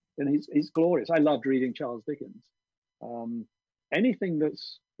now. And he's glorious. I loved reading Charles Dickens. Anything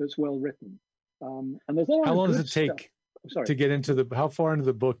that's well written. And there's a lot How of long good does it take stuff. to get into how far into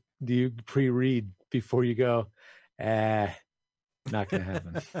the book do you pre-read before you go, not going to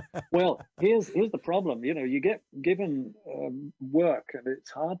happen? Well, here's the problem. You know, you get given work, and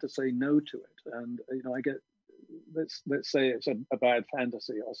it's hard to say no to it. And you know, I get let's say it's a bad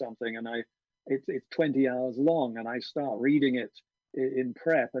fantasy or something, and it's 20 hours long, and I start reading it in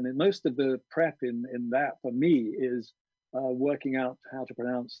prep, and most of the prep in that for me is working out how to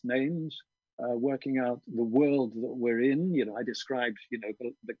pronounce names, working out the world that we're in. You know, I described, you know,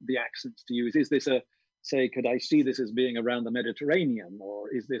 the accents to use. Is this could I see this as being around the Mediterranean, or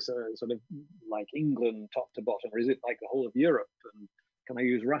is this a sort of like England top to bottom, or is it like the whole of Europe? And can I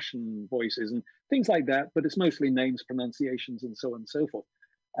use Russian voices and things like that? But it's mostly names, pronunciations, and so on and so forth.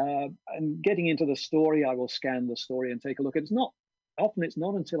 And getting into the story, I will scan the story and take a look. It's not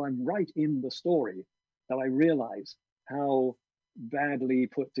until I'm right in the story that I realize how badly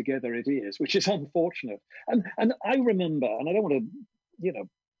put together it is, which is unfortunate. And I remember, and I don't want to, you know,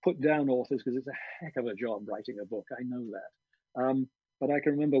 put down authors because it's a heck of a job writing a book. I know that. but I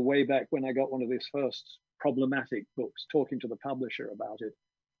can remember way back when I got one of these first problematic books, talking to the publisher about it.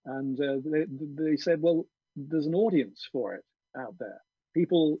 And they said, well, there's an audience for it out there.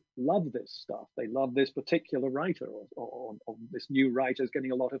 People love this stuff. They love this particular writer, or this new writer is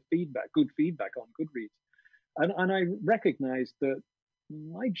getting a lot of feedback, good feedback on Goodreads. And I recognized that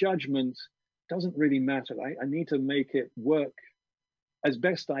my judgment doesn't really matter. I need to make it work as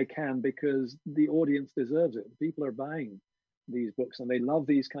best I can because the audience deserves it. People are buying these books and they love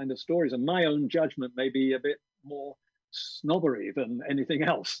these kind of stories. And my own judgment may be a bit more snobbery than anything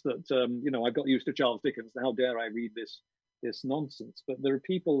else. That I've got used to Charles Dickens. How dare I read this nonsense? But there are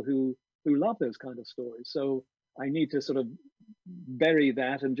people who love those kind of stories. So I need to sort of bury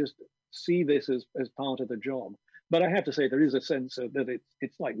that and just see this as part of the job. But I have to say there is a sense of that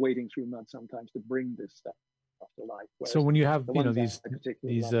it's like wading through mud sometimes to bring this stuff to life. So when you have these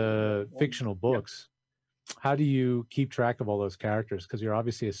fictional books, how do you keep track of all those characters? Because you're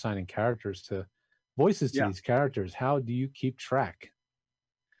obviously assigning characters to voices to these characters. How do you keep track?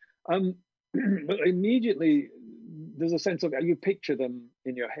 But immediately there's a sense of you picture them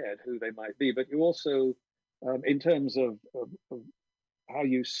in your head who they might be, but you also in terms of how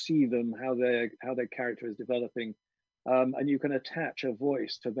you see them, how their character is developing, and you can attach a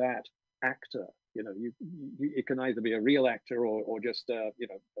voice to that actor. It can either be a real actor or just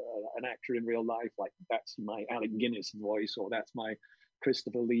an actor in real life, like that's my Alec Guinness voice, or that's my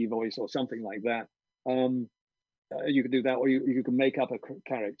Christopher Lee voice, or something like that. You can do that, or you can make up a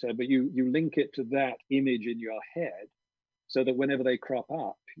character, but you link it to that image in your head, so that whenever they crop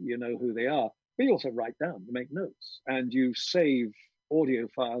up, you know who they are. But you also write down, you make notes, and you save audio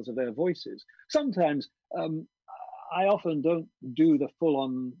files of their voices. Sometimes I often don't do the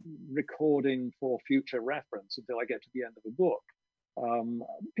full-on recording for future reference until I get to the end of the book.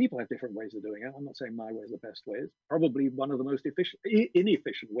 People have different ways of doing it. I'm not saying my way is the best way. It's probably one of the most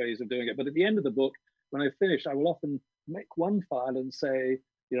inefficient ways of doing it. But at the end of the book, when I finish, I will often make one file and say,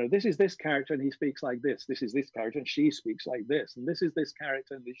 this is this character and he speaks like this. This is this character and she speaks like this. And this is this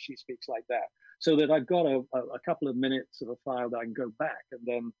character and she speaks like that. So that I've got a couple of minutes of a file that I can go back and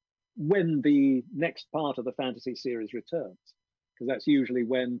then when the next part of the fantasy series returns, because that's usually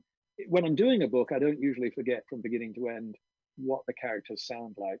when I'm doing a book, I don't usually forget from beginning to end what the characters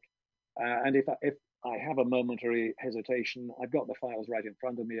sound like. And if I have a momentary hesitation, I've got the files right in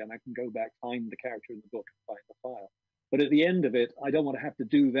front of me and I can go back, find the character in the book and find the file. But at the end of it, I don't want to have to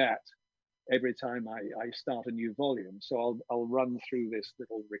do that every time I start a new volume. So I'll run through this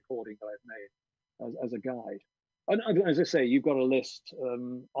little recording that I've made as a guide. And as I say, you've got a list.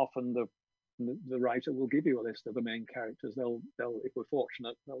 Often the writer will give you a list of the main characters. They'll, if we're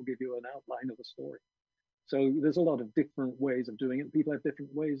fortunate, they'll give you an outline of the story. So there's a lot of different ways of doing it. People have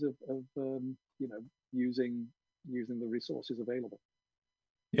different ways of using the resources available.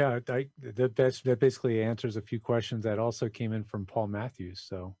 Yeah, that basically answers a few questions that also came in from Paul Matthews.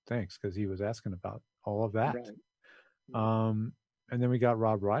 So thanks, because he was asking about all of that. Right. And then we got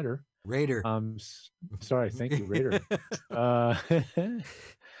Rob Ryder. Raider. Sorry, thank you, Raider.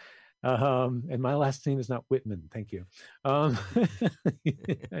 And my last name is not Whitman. Thank you. I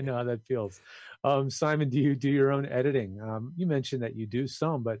know how that feels. Simon, do you do your own editing? You mentioned that you do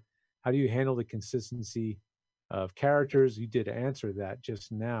some, but how do you handle the consistency of characters? You did answer that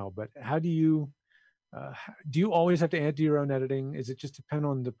just now, but how do you always have to do your own editing? Is it just depend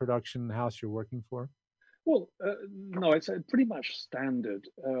on the production house you're working for? Well, no, it's pretty much standard.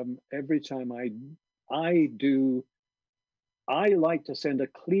 Every time I like to send a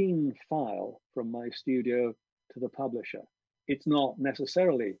clean file from my studio to the publisher. It's not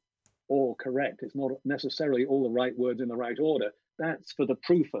necessarily all correct. It's not necessarily all the right words in the right order. That's for the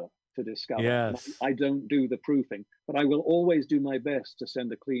proofer to discover. Yes. I don't do the proofing, but I will always do my best to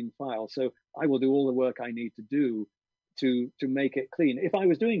send a clean file. So I will do all the work I need to do to make it clean. If I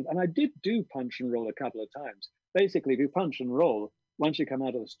was doing, and I did do punch and roll a couple of times. Basically, if you punch and roll, once you come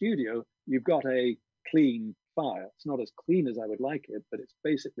out of the studio, you've got a clean file. It's not as clean as I would like it, but it's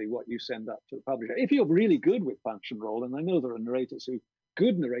basically what you send up to the publisher. If you're really good with punch and roll, and I know there are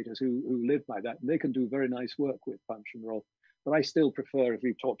good narrators who live by that, and they can do very nice work with punch and roll. But I still prefer, if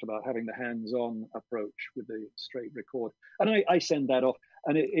we've talked about having the hands-on approach with the straight record. And I send that off,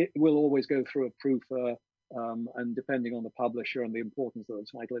 and it will always go through a proofer. And depending on the publisher and the importance of the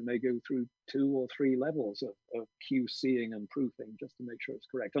title, it may go through 2 or 3 levels of QCing and proofing just to make sure it's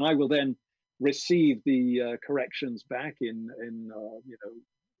correct. And I will then receive the corrections back in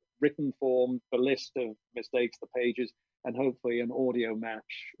written form, the list of mistakes, the pages, and hopefully an audio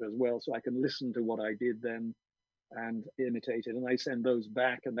match as well, so I can listen to what I did then and imitate it. And I send those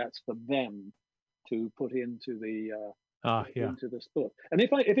back, and that's for them to put into the Yeah. into this book. And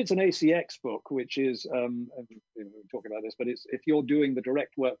if it's an ACX book, which is and we're talking about this, but it's if you're doing the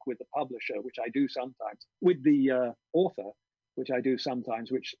direct work with the publisher, which I do sometimes, with the author, which I do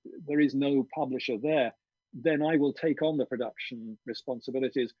sometimes, which there is no publisher there, then I will take on the production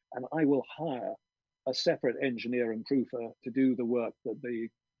responsibilities and I will hire a separate engineer and proofer to do the work that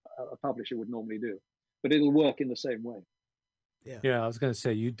a publisher would normally do. But it'll work in the same way. Yeah, I was going to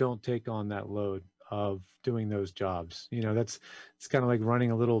say, you don't take on that load of doing those jobs. You know, it's kind of like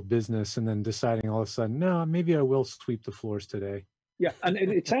running a little business and then deciding all of a sudden, no, maybe I will sweep the floors today. Yeah, and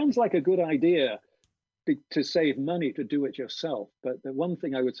it sounds like a good idea to save money to do it yourself. But the one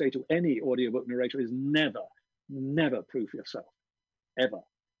thing I would say to any audiobook narrator is never proof yourself, ever.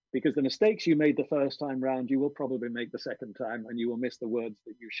 Because the mistakes you made the first time round, you will probably make the second time, and you will miss the words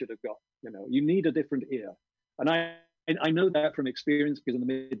that you should have got. You know, you need a different ear. And I know that from experience, because in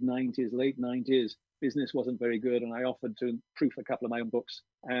the mid-90s, late 90s, business wasn't very good, and I offered to proof a couple of my own books,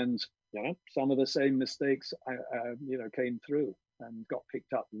 and you know, some of the same mistakes came through and got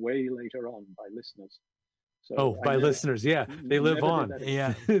picked up way later on by listeners. So by listeners, yeah, they live on.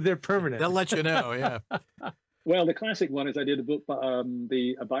 Yeah, they're permanent. They'll let you know. Yeah. Well, the classic one is I did a book,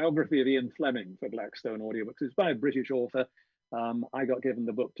 a biography of Ian Fleming for Blackstone Audiobooks. It's by a British author. I got given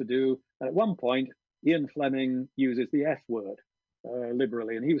the book to do. And at one point, Ian Fleming uses the F word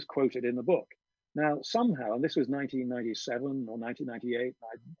liberally, and he was quoted in the book. Now, somehow, and this was 1997 or 1998,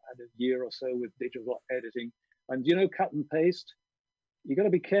 I had a year or so with digital editing. And you know, cut and paste, you got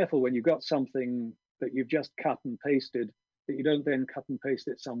to be careful when you've got something that you've just cut and pasted, that you don't then cut and paste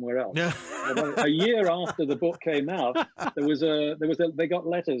it somewhere else. A year after the book came out, they got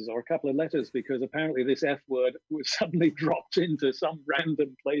letters, or a couple of letters, because apparently this F word was suddenly dropped into some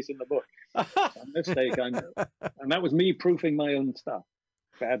random place in the book. A mistake, I know. And that was me proofing my own stuff.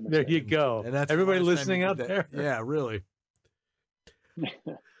 Bad mistake. There you go. And that's everybody listening out there. Yeah, really.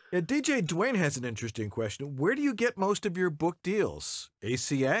 Yeah, DJ Dwayne has an interesting question. Where do you get most of your book deals?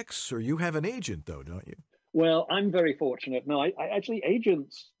 ACX, or you have an agent, though, don't you? Well, I'm very fortunate. No, I actually,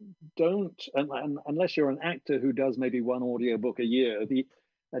 agents don't, unless you're an actor who does maybe one audiobook a year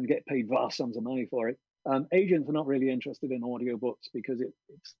and get paid vast sums of money for it. Agents are not really interested in audiobooks because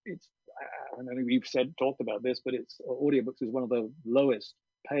it's I know we've talked about this, but audiobooks is one of the lowest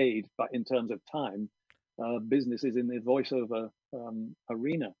paid, but in terms of time, businesses in the voiceover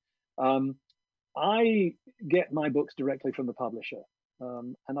arena. I get my books directly from the publisher.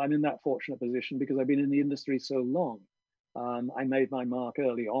 And I'm in that fortunate position because I've been in the industry so long. I made my mark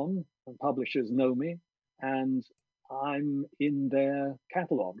early on, and publishers know me, and I'm in their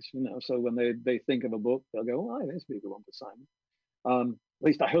catalogs, you know. So when they think of a book, they'll go, "Oh, this would be the one to sign." At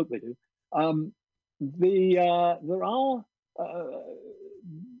least I hope they do.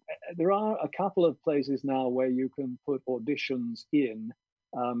 There are a couple of places now where you can put auditions in.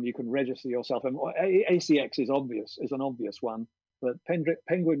 You can register yourself, and ACX is an obvious one. But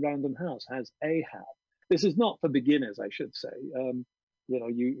Penguin Random House has AHAB. This is not for beginners, I should say. You know,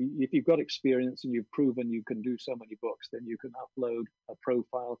 if you've got experience and you've proven you can do so many books, then you can upload a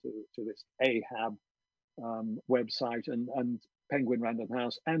profile to this AHAB website, and Penguin Random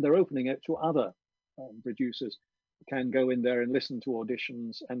House, and they're opening it to other producers can go in there and listen to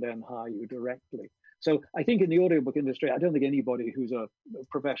auditions and then hire you directly. So I think in the audiobook industry, I don't think anybody who's a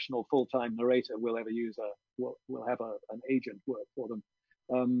professional full-time narrator will ever will have an agent work for them.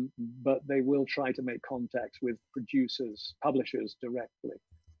 But they will try to make contacts with producers, publishers directly.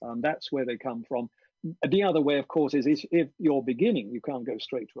 That's where they come from. The other way, of course, is if you're beginning, you can't go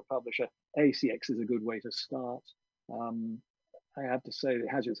straight to a publisher. ACX is a good way to start. I have to say it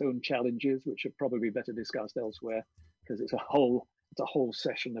has its own challenges, which are probably better discussed elsewhere, because it's a whole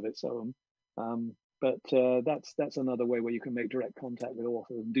session of its own. But that's another way where you can make direct contact with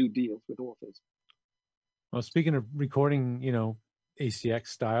authors and do deals with authors. Well, speaking of recording, you know, ACX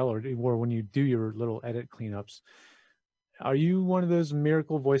style, or when you do your little edit cleanups, are you one of those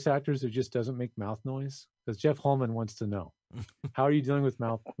miracle voice actors who just doesn't make mouth noise? Because Jeff Holman wants to know, how are you dealing with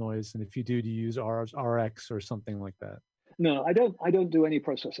mouth noise? And if you do you use RX or something like that? No, I don't do any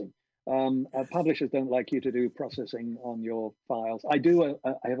processing. Publishers don't like you to do processing on your files. I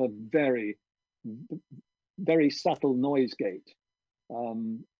have a very, very subtle noise gate,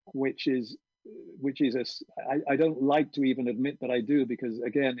 which is I don't like to even admit that I do, because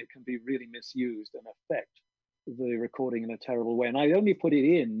again, it can be really misused and affect the recording in a terrible way. And I only put it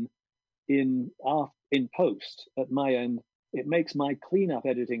in post at my end. It makes my cleanup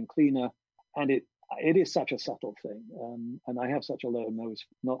editing cleaner, and it is such a subtle thing. And I have such a low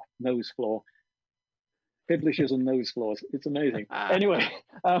nose floor. Publishers and nose floors. It's amazing. Anyway,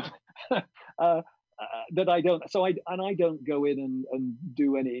 that I don't. So I don't go in and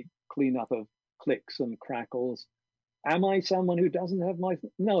do any cleanup of clicks and crackles. Am I someone who doesn't have my?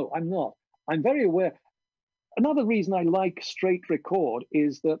 No, I'm not. I'm very aware. Another reason I like straight record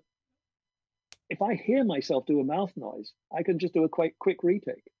is that if I hear myself do a mouth noise, I can just do a quick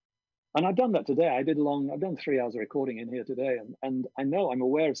retake. And I've done that today. I've done 3 hours of recording in here today, and I know I'm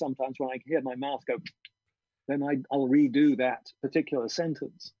aware of sometimes when I hear my mouth go, then I'll redo that particular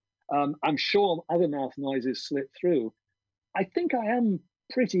sentence. I'm sure other mouth noises slip through. I think I am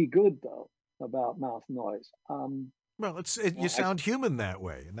pretty good though about mouth noise. Well, you sound human that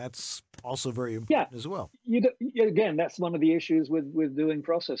way, and that's also very important as well. Again, that's one of the issues with doing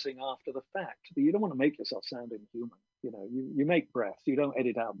processing after the fact. You don't want to make yourself sound inhuman. You know, you make breaths. You don't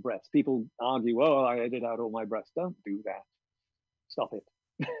edit out breaths. People argue, "Oh, I edit out all my breaths." Don't do that. Stop it.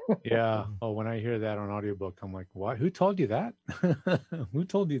 Yeah. Oh, when I hear that on audiobook, I'm like, what? Who told you that? Who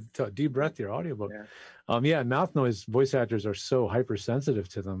told you to deep breath your audiobook? Yeah. Mouth noise, voice actors are so hypersensitive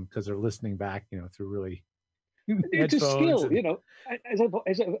to them because they're listening back, through really it's a skill,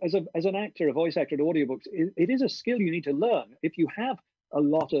 as an actor, a voice actor at audiobooks, it is a skill you need to learn. If you have a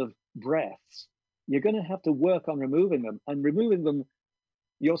lot of breaths, you're going to have to work on removing them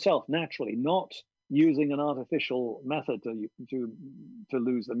yourself naturally, not using an artificial method to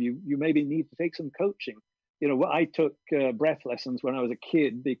lose them. You maybe need to take some coaching. I took breath lessons when I was a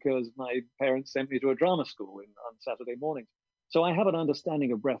kid because my parents sent me to a drama school on Saturday mornings. So I have an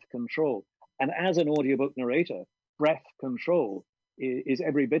understanding of breath control. And as an audiobook narrator, breath control is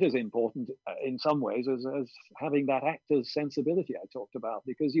every bit as important in some ways as having that actor's sensibility I talked about,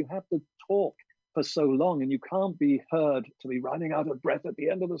 because you have to talk for so long and you can't be heard to be running out of breath at the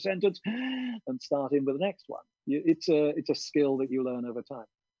end of the sentence and starting with the next one. It's a skill that you learn over time.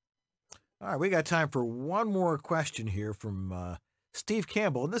 All right, we got time for one more question here from Steve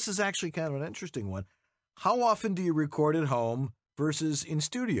Campbell, and this is actually kind of an interesting one. How often do you record at home versus in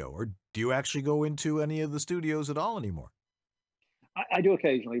studio, or do you actually go into any of the studios at all anymore? I do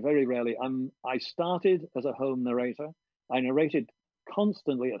occasionally, very rarely. I started as a home narrator. I narrated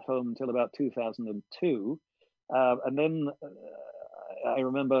constantly at home until about 2002. And then I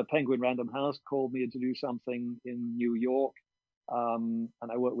remember Penguin Random House called me to do something in New York. And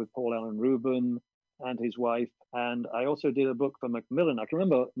I worked with Paul Allen Rubin and his wife. And I also did a book for Macmillan. I can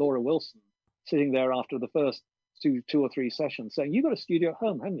remember Laura Wilson sitting there after the first two or three sessions saying, "You got a studio at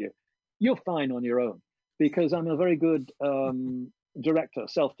home, haven't you? You're fine on your own," because I'm a very good director,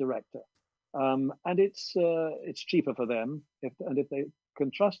 self-director. And it's cheaper for them if they can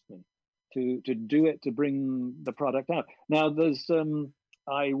trust me to do it, to bring the product out. Now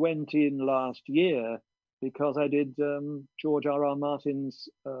I went in last year because I did George R.R. Martin's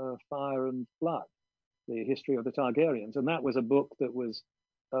Fire and Blood, the history of the Targaryens, and that was a book that was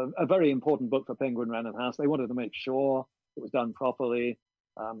a very important book for Penguin Random House. They wanted to make sure it was done properly.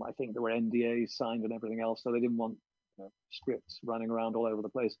 I think there were NDAs signed and everything else, so they didn't want scripts running around all over the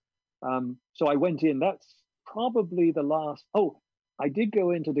place. So I went in. That's probably the last. Oh, I did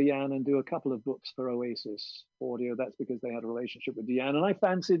go into Deanne and do a couple of books for Oasis Audio. That's because they had a relationship with Deanne, and I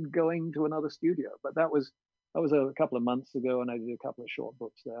fancied going to another studio. But that was a couple of months ago, and I did a couple of short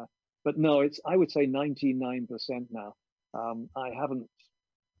books there. But no, I would say 99% now. I haven't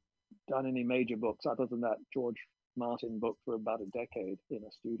done any major books other than that George Martin book for about a decade in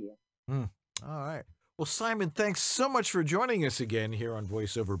a studio. All right. Well, Simon, thanks so much for joining us again here on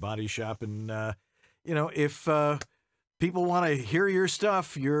VoiceOver Body Shop. And, if people want to hear your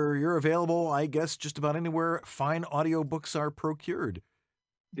stuff, you're available, I guess, just about anywhere fine audiobooks are procured.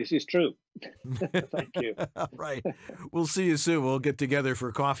 This is true. Thank you. All right. We'll see you soon. We'll get together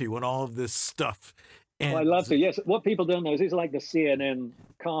for coffee when all of this stuff ends. Well, I'd love to. Yes. What people don't know is it's like the CNN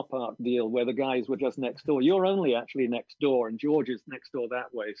car park deal where the guys were just next door. You're only actually next door, and George is next door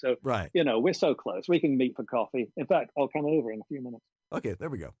that way. So, right. We're so close. We can meet for coffee. In fact, I'll come over in a few minutes. Okay, there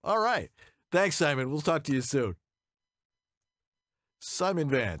we go. All right. Thanks, Simon. We'll talk to you soon. Simon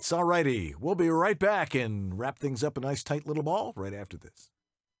Vance. All righty. We'll be right back and wrap things up a nice tight little ball right after this.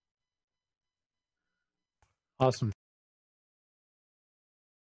 Awesome.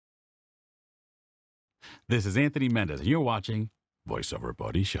 This is Anthony Mendez, and you're watching VoiceOver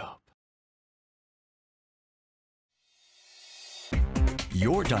Body Shop.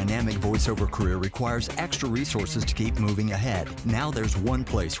 Your dynamic voiceover career requires extra resources to keep moving ahead. Now there's one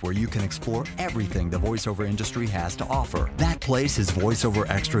place where you can explore everything the voiceover industry has to offer. That place is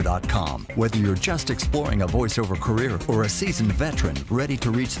voiceoverextra.com. Whether you're just exploring a voiceover career or a seasoned veteran ready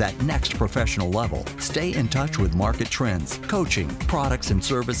to reach that next professional level, stay in touch with market trends, coaching, products, and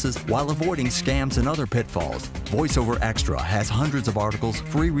services while avoiding scams and other pitfalls. VoiceOver Extra has hundreds of articles,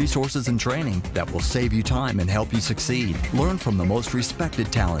 free resources, and training that will save you time and help you succeed. Learn from the most respected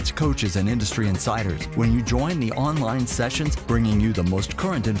talents, coaches, and industry insiders when you join the online sessions bringing you the most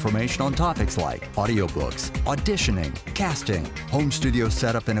current information on topics like audiobooks, auditioning, casting, home studio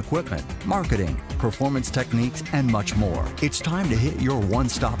setup and equipment, marketing, performance techniques, and much more. It's time to hit your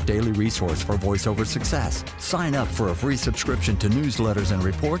one-stop daily resource for voiceover success. Sign up for a free subscription to newsletters and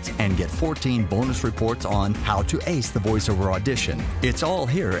reports and get 14 bonus reports on how to ace the voiceover audition. It's all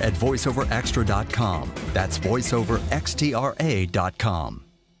here at voiceoverextra.com. That's voiceoverextra.com.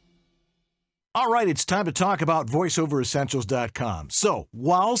 All right, it's time to talk about voiceoveressentials.com. So,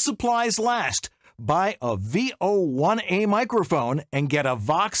 while supplies last, buy a VO1A microphone and get a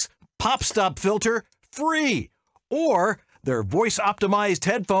Vox pop stop filter free. Or their voice-optimized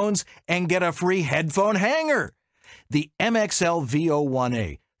headphones and get a free headphone hanger. The MXL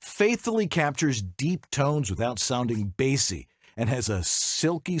VO1A faithfully captures deep tones without sounding bassy and has a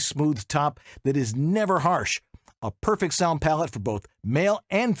silky smooth top that is never harsh. A perfect sound palette for both male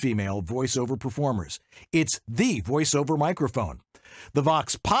and female voiceover performers. It's the voiceover microphone. The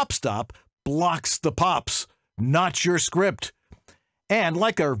Vox Pop Stop blocks the pops, not your script. And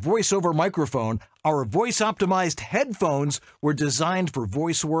like our voiceover microphone, our voice-optimized headphones were designed for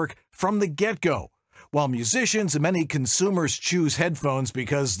voice work from the get-go. While musicians and many consumers choose headphones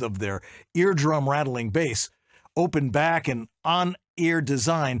because of their eardrum-rattling bass, open back, and on-ear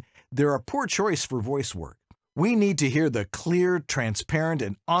design, they're a poor choice for voice work. We need to hear the clear, transparent,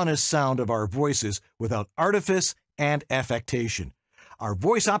 and honest sound of our voices without artifice and affectation. Our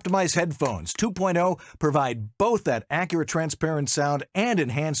voice-optimized headphones 2.0 provide both that accurate, transparent sound and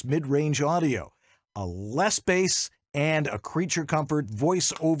enhanced mid-range audio, a less bass and a creature comfort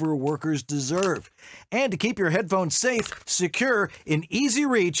voiceover workers deserve. And to keep your headphones safe, secure, in easy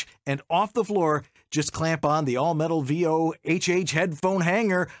reach, and off the floor, just clamp on the all-metal VO-HH headphone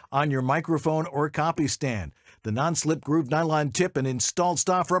hanger on your microphone or copy stand. The non-slip groove nylon tip and installed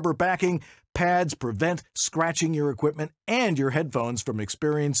soft rubber backing pads prevent scratching your equipment and your headphones from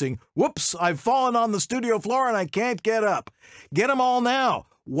experiencing, "Whoops, I've fallen on the studio floor and I can't get up." Get them all now,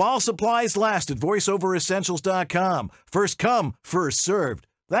 while supplies last at voiceoveressentials.com. First come, first served.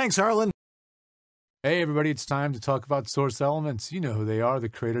 Thanks, Harlan. Hey, everybody, it's time to talk about Source Elements. You know who they are, the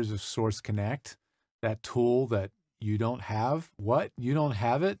creators of Source Connect, that tool that you don't have. What? You don't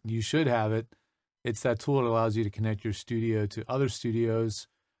have it? You should have it. It's that tool that allows you to connect your studio to other studios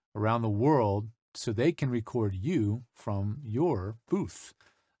around the world so they can record you from your booth.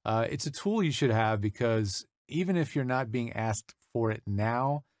 It's a tool you should have because even if you're not being asked for it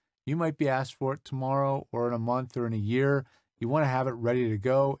now, you might be asked for it tomorrow or in a month or in a year. You want to have it ready to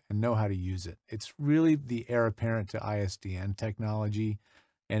go and know how to use it. It's really the heir apparent to ISDN technology,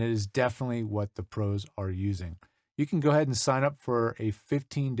 and it is definitely what the pros are using. You can go ahead and sign up for a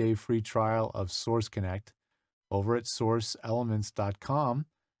 15-day free trial of Source Connect over at sourceelements.com.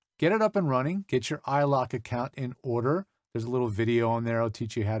 Get it up and running. Get your iLock account in order. There's a little video on there. I'll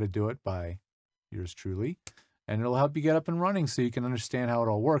teach you how to do it by yours truly. And it'll help you get up and running so you can understand how it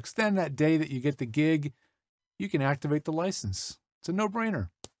all works. Then that day that you get the gig, you can activate the license. It's a no-brainer.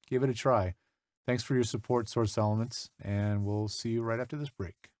 Give it a try. Thanks for your support, Source Elements, and we'll see you right after this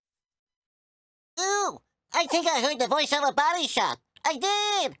break. Ooh, I think I heard the voiceover body shop. I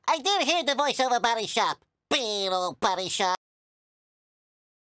did hear the voiceover body shop. Big old body shop.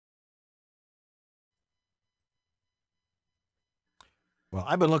 Well,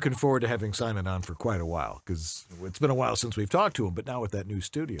 I've been looking forward to having Simon on for quite a while because it's been a while since we've talked to him, but now with that new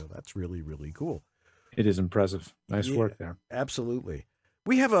studio, that's really, really cool. It is impressive. Nice work there. Absolutely.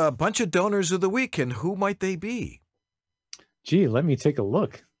 We have a bunch of donors of the week, and who might they be? Gee, let me take a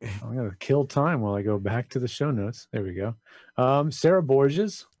look. I'm going to kill time while I go back to the show notes. There we go. Sarah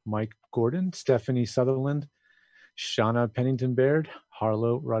Borges, Mike Gordon, Stephanie Sutherland, Shauna Pennington-Baird,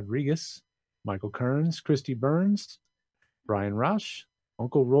 Harlow Rodriguez, Michael Kearns, Christy Burns, Brian Roush,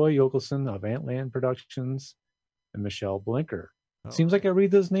 Uncle Roy Yokelson of Antland Productions, and Michelle Blinker. Seems like I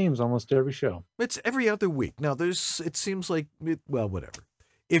read those names almost every show. It's every other week. Now, it seems like, well, whatever.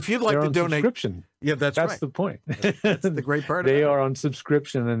 If you'd like to donate, subscription. Yeah, that's right. the point. That's the great part. They are on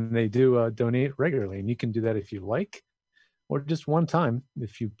subscription and they do donate regularly, and you can do that if you like, or just one time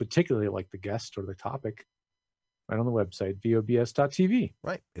if you particularly like the guest or the topic. right on the website, VOBS.tv.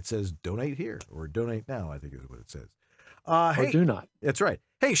 Right. It says donate here or donate now, I think is what it says. Or Hey, do not. That's right.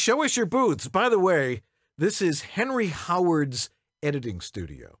 Hey, show us your booths. By the way, this is Henry Howard's editing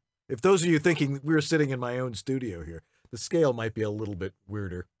studio. If those of you thinking we're sitting in my own studio here, the scale might be a little bit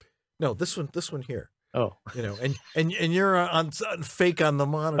weirder. No, this one here. Oh, you know, and you're on fake on the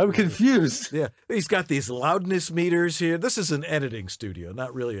monitor. I'm confused. Yeah, he's got these loudness meters here. This is an editing studio,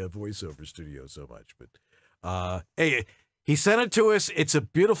 not really a voiceover studio so much. But hey, he sent it to us. It's a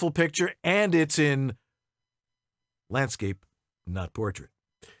beautiful picture, and it's in landscape, not portrait.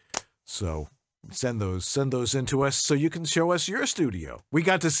 So send those in to us so you can show us your studio. We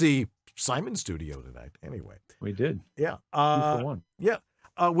got to see Simon's studio tonight. Anyway, we did. Yeah. 2 for 1. Yeah.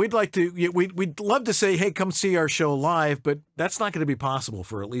 We'd love to say, hey, come see our show live, but that's not going to be possible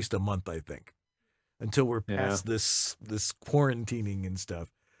for at least a month, I think, until we're past this quarantining and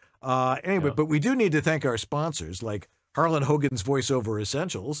stuff. Anyway, but we do need to thank our sponsors like Harlan Hogan's Voiceover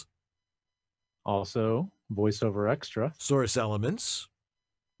Essentials. Also, Voiceover Extra. Source Elements.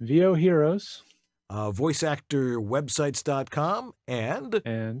 VO Heroes. VoiceActorWebsites.com.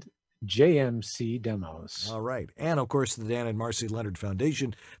 And JMC Demos. All right. And, of course, the Dan and Marcy Lenard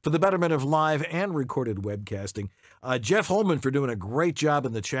Foundation for the betterment of live and recorded webcasting. Jeff Holman for doing a great job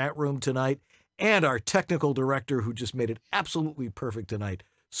in the chat room tonight. And our technical director who just made it absolutely perfect tonight,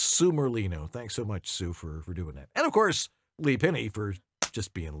 Sue Merlino. Thanks so much, Sue, for doing that. And, of course, Lee Penny for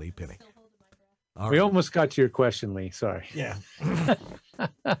just being Lee Penny. We almost got to your question, Lee. Sorry. Yeah.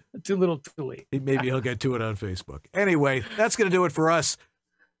 Too little, too late. Maybe he'll get to it on Facebook. Anyway, that's going to do it for us.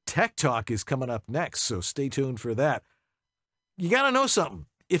 Tech Talk is coming up next, so stay tuned for that. You got to know something.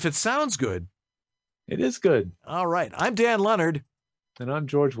 If it sounds good, it is good. All right. I'm Dan Lenard. And I'm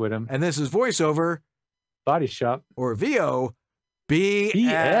George Whittam. And this is Voiceover Body Shop. Or VOBS.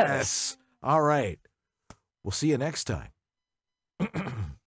 All right. We'll see you next time.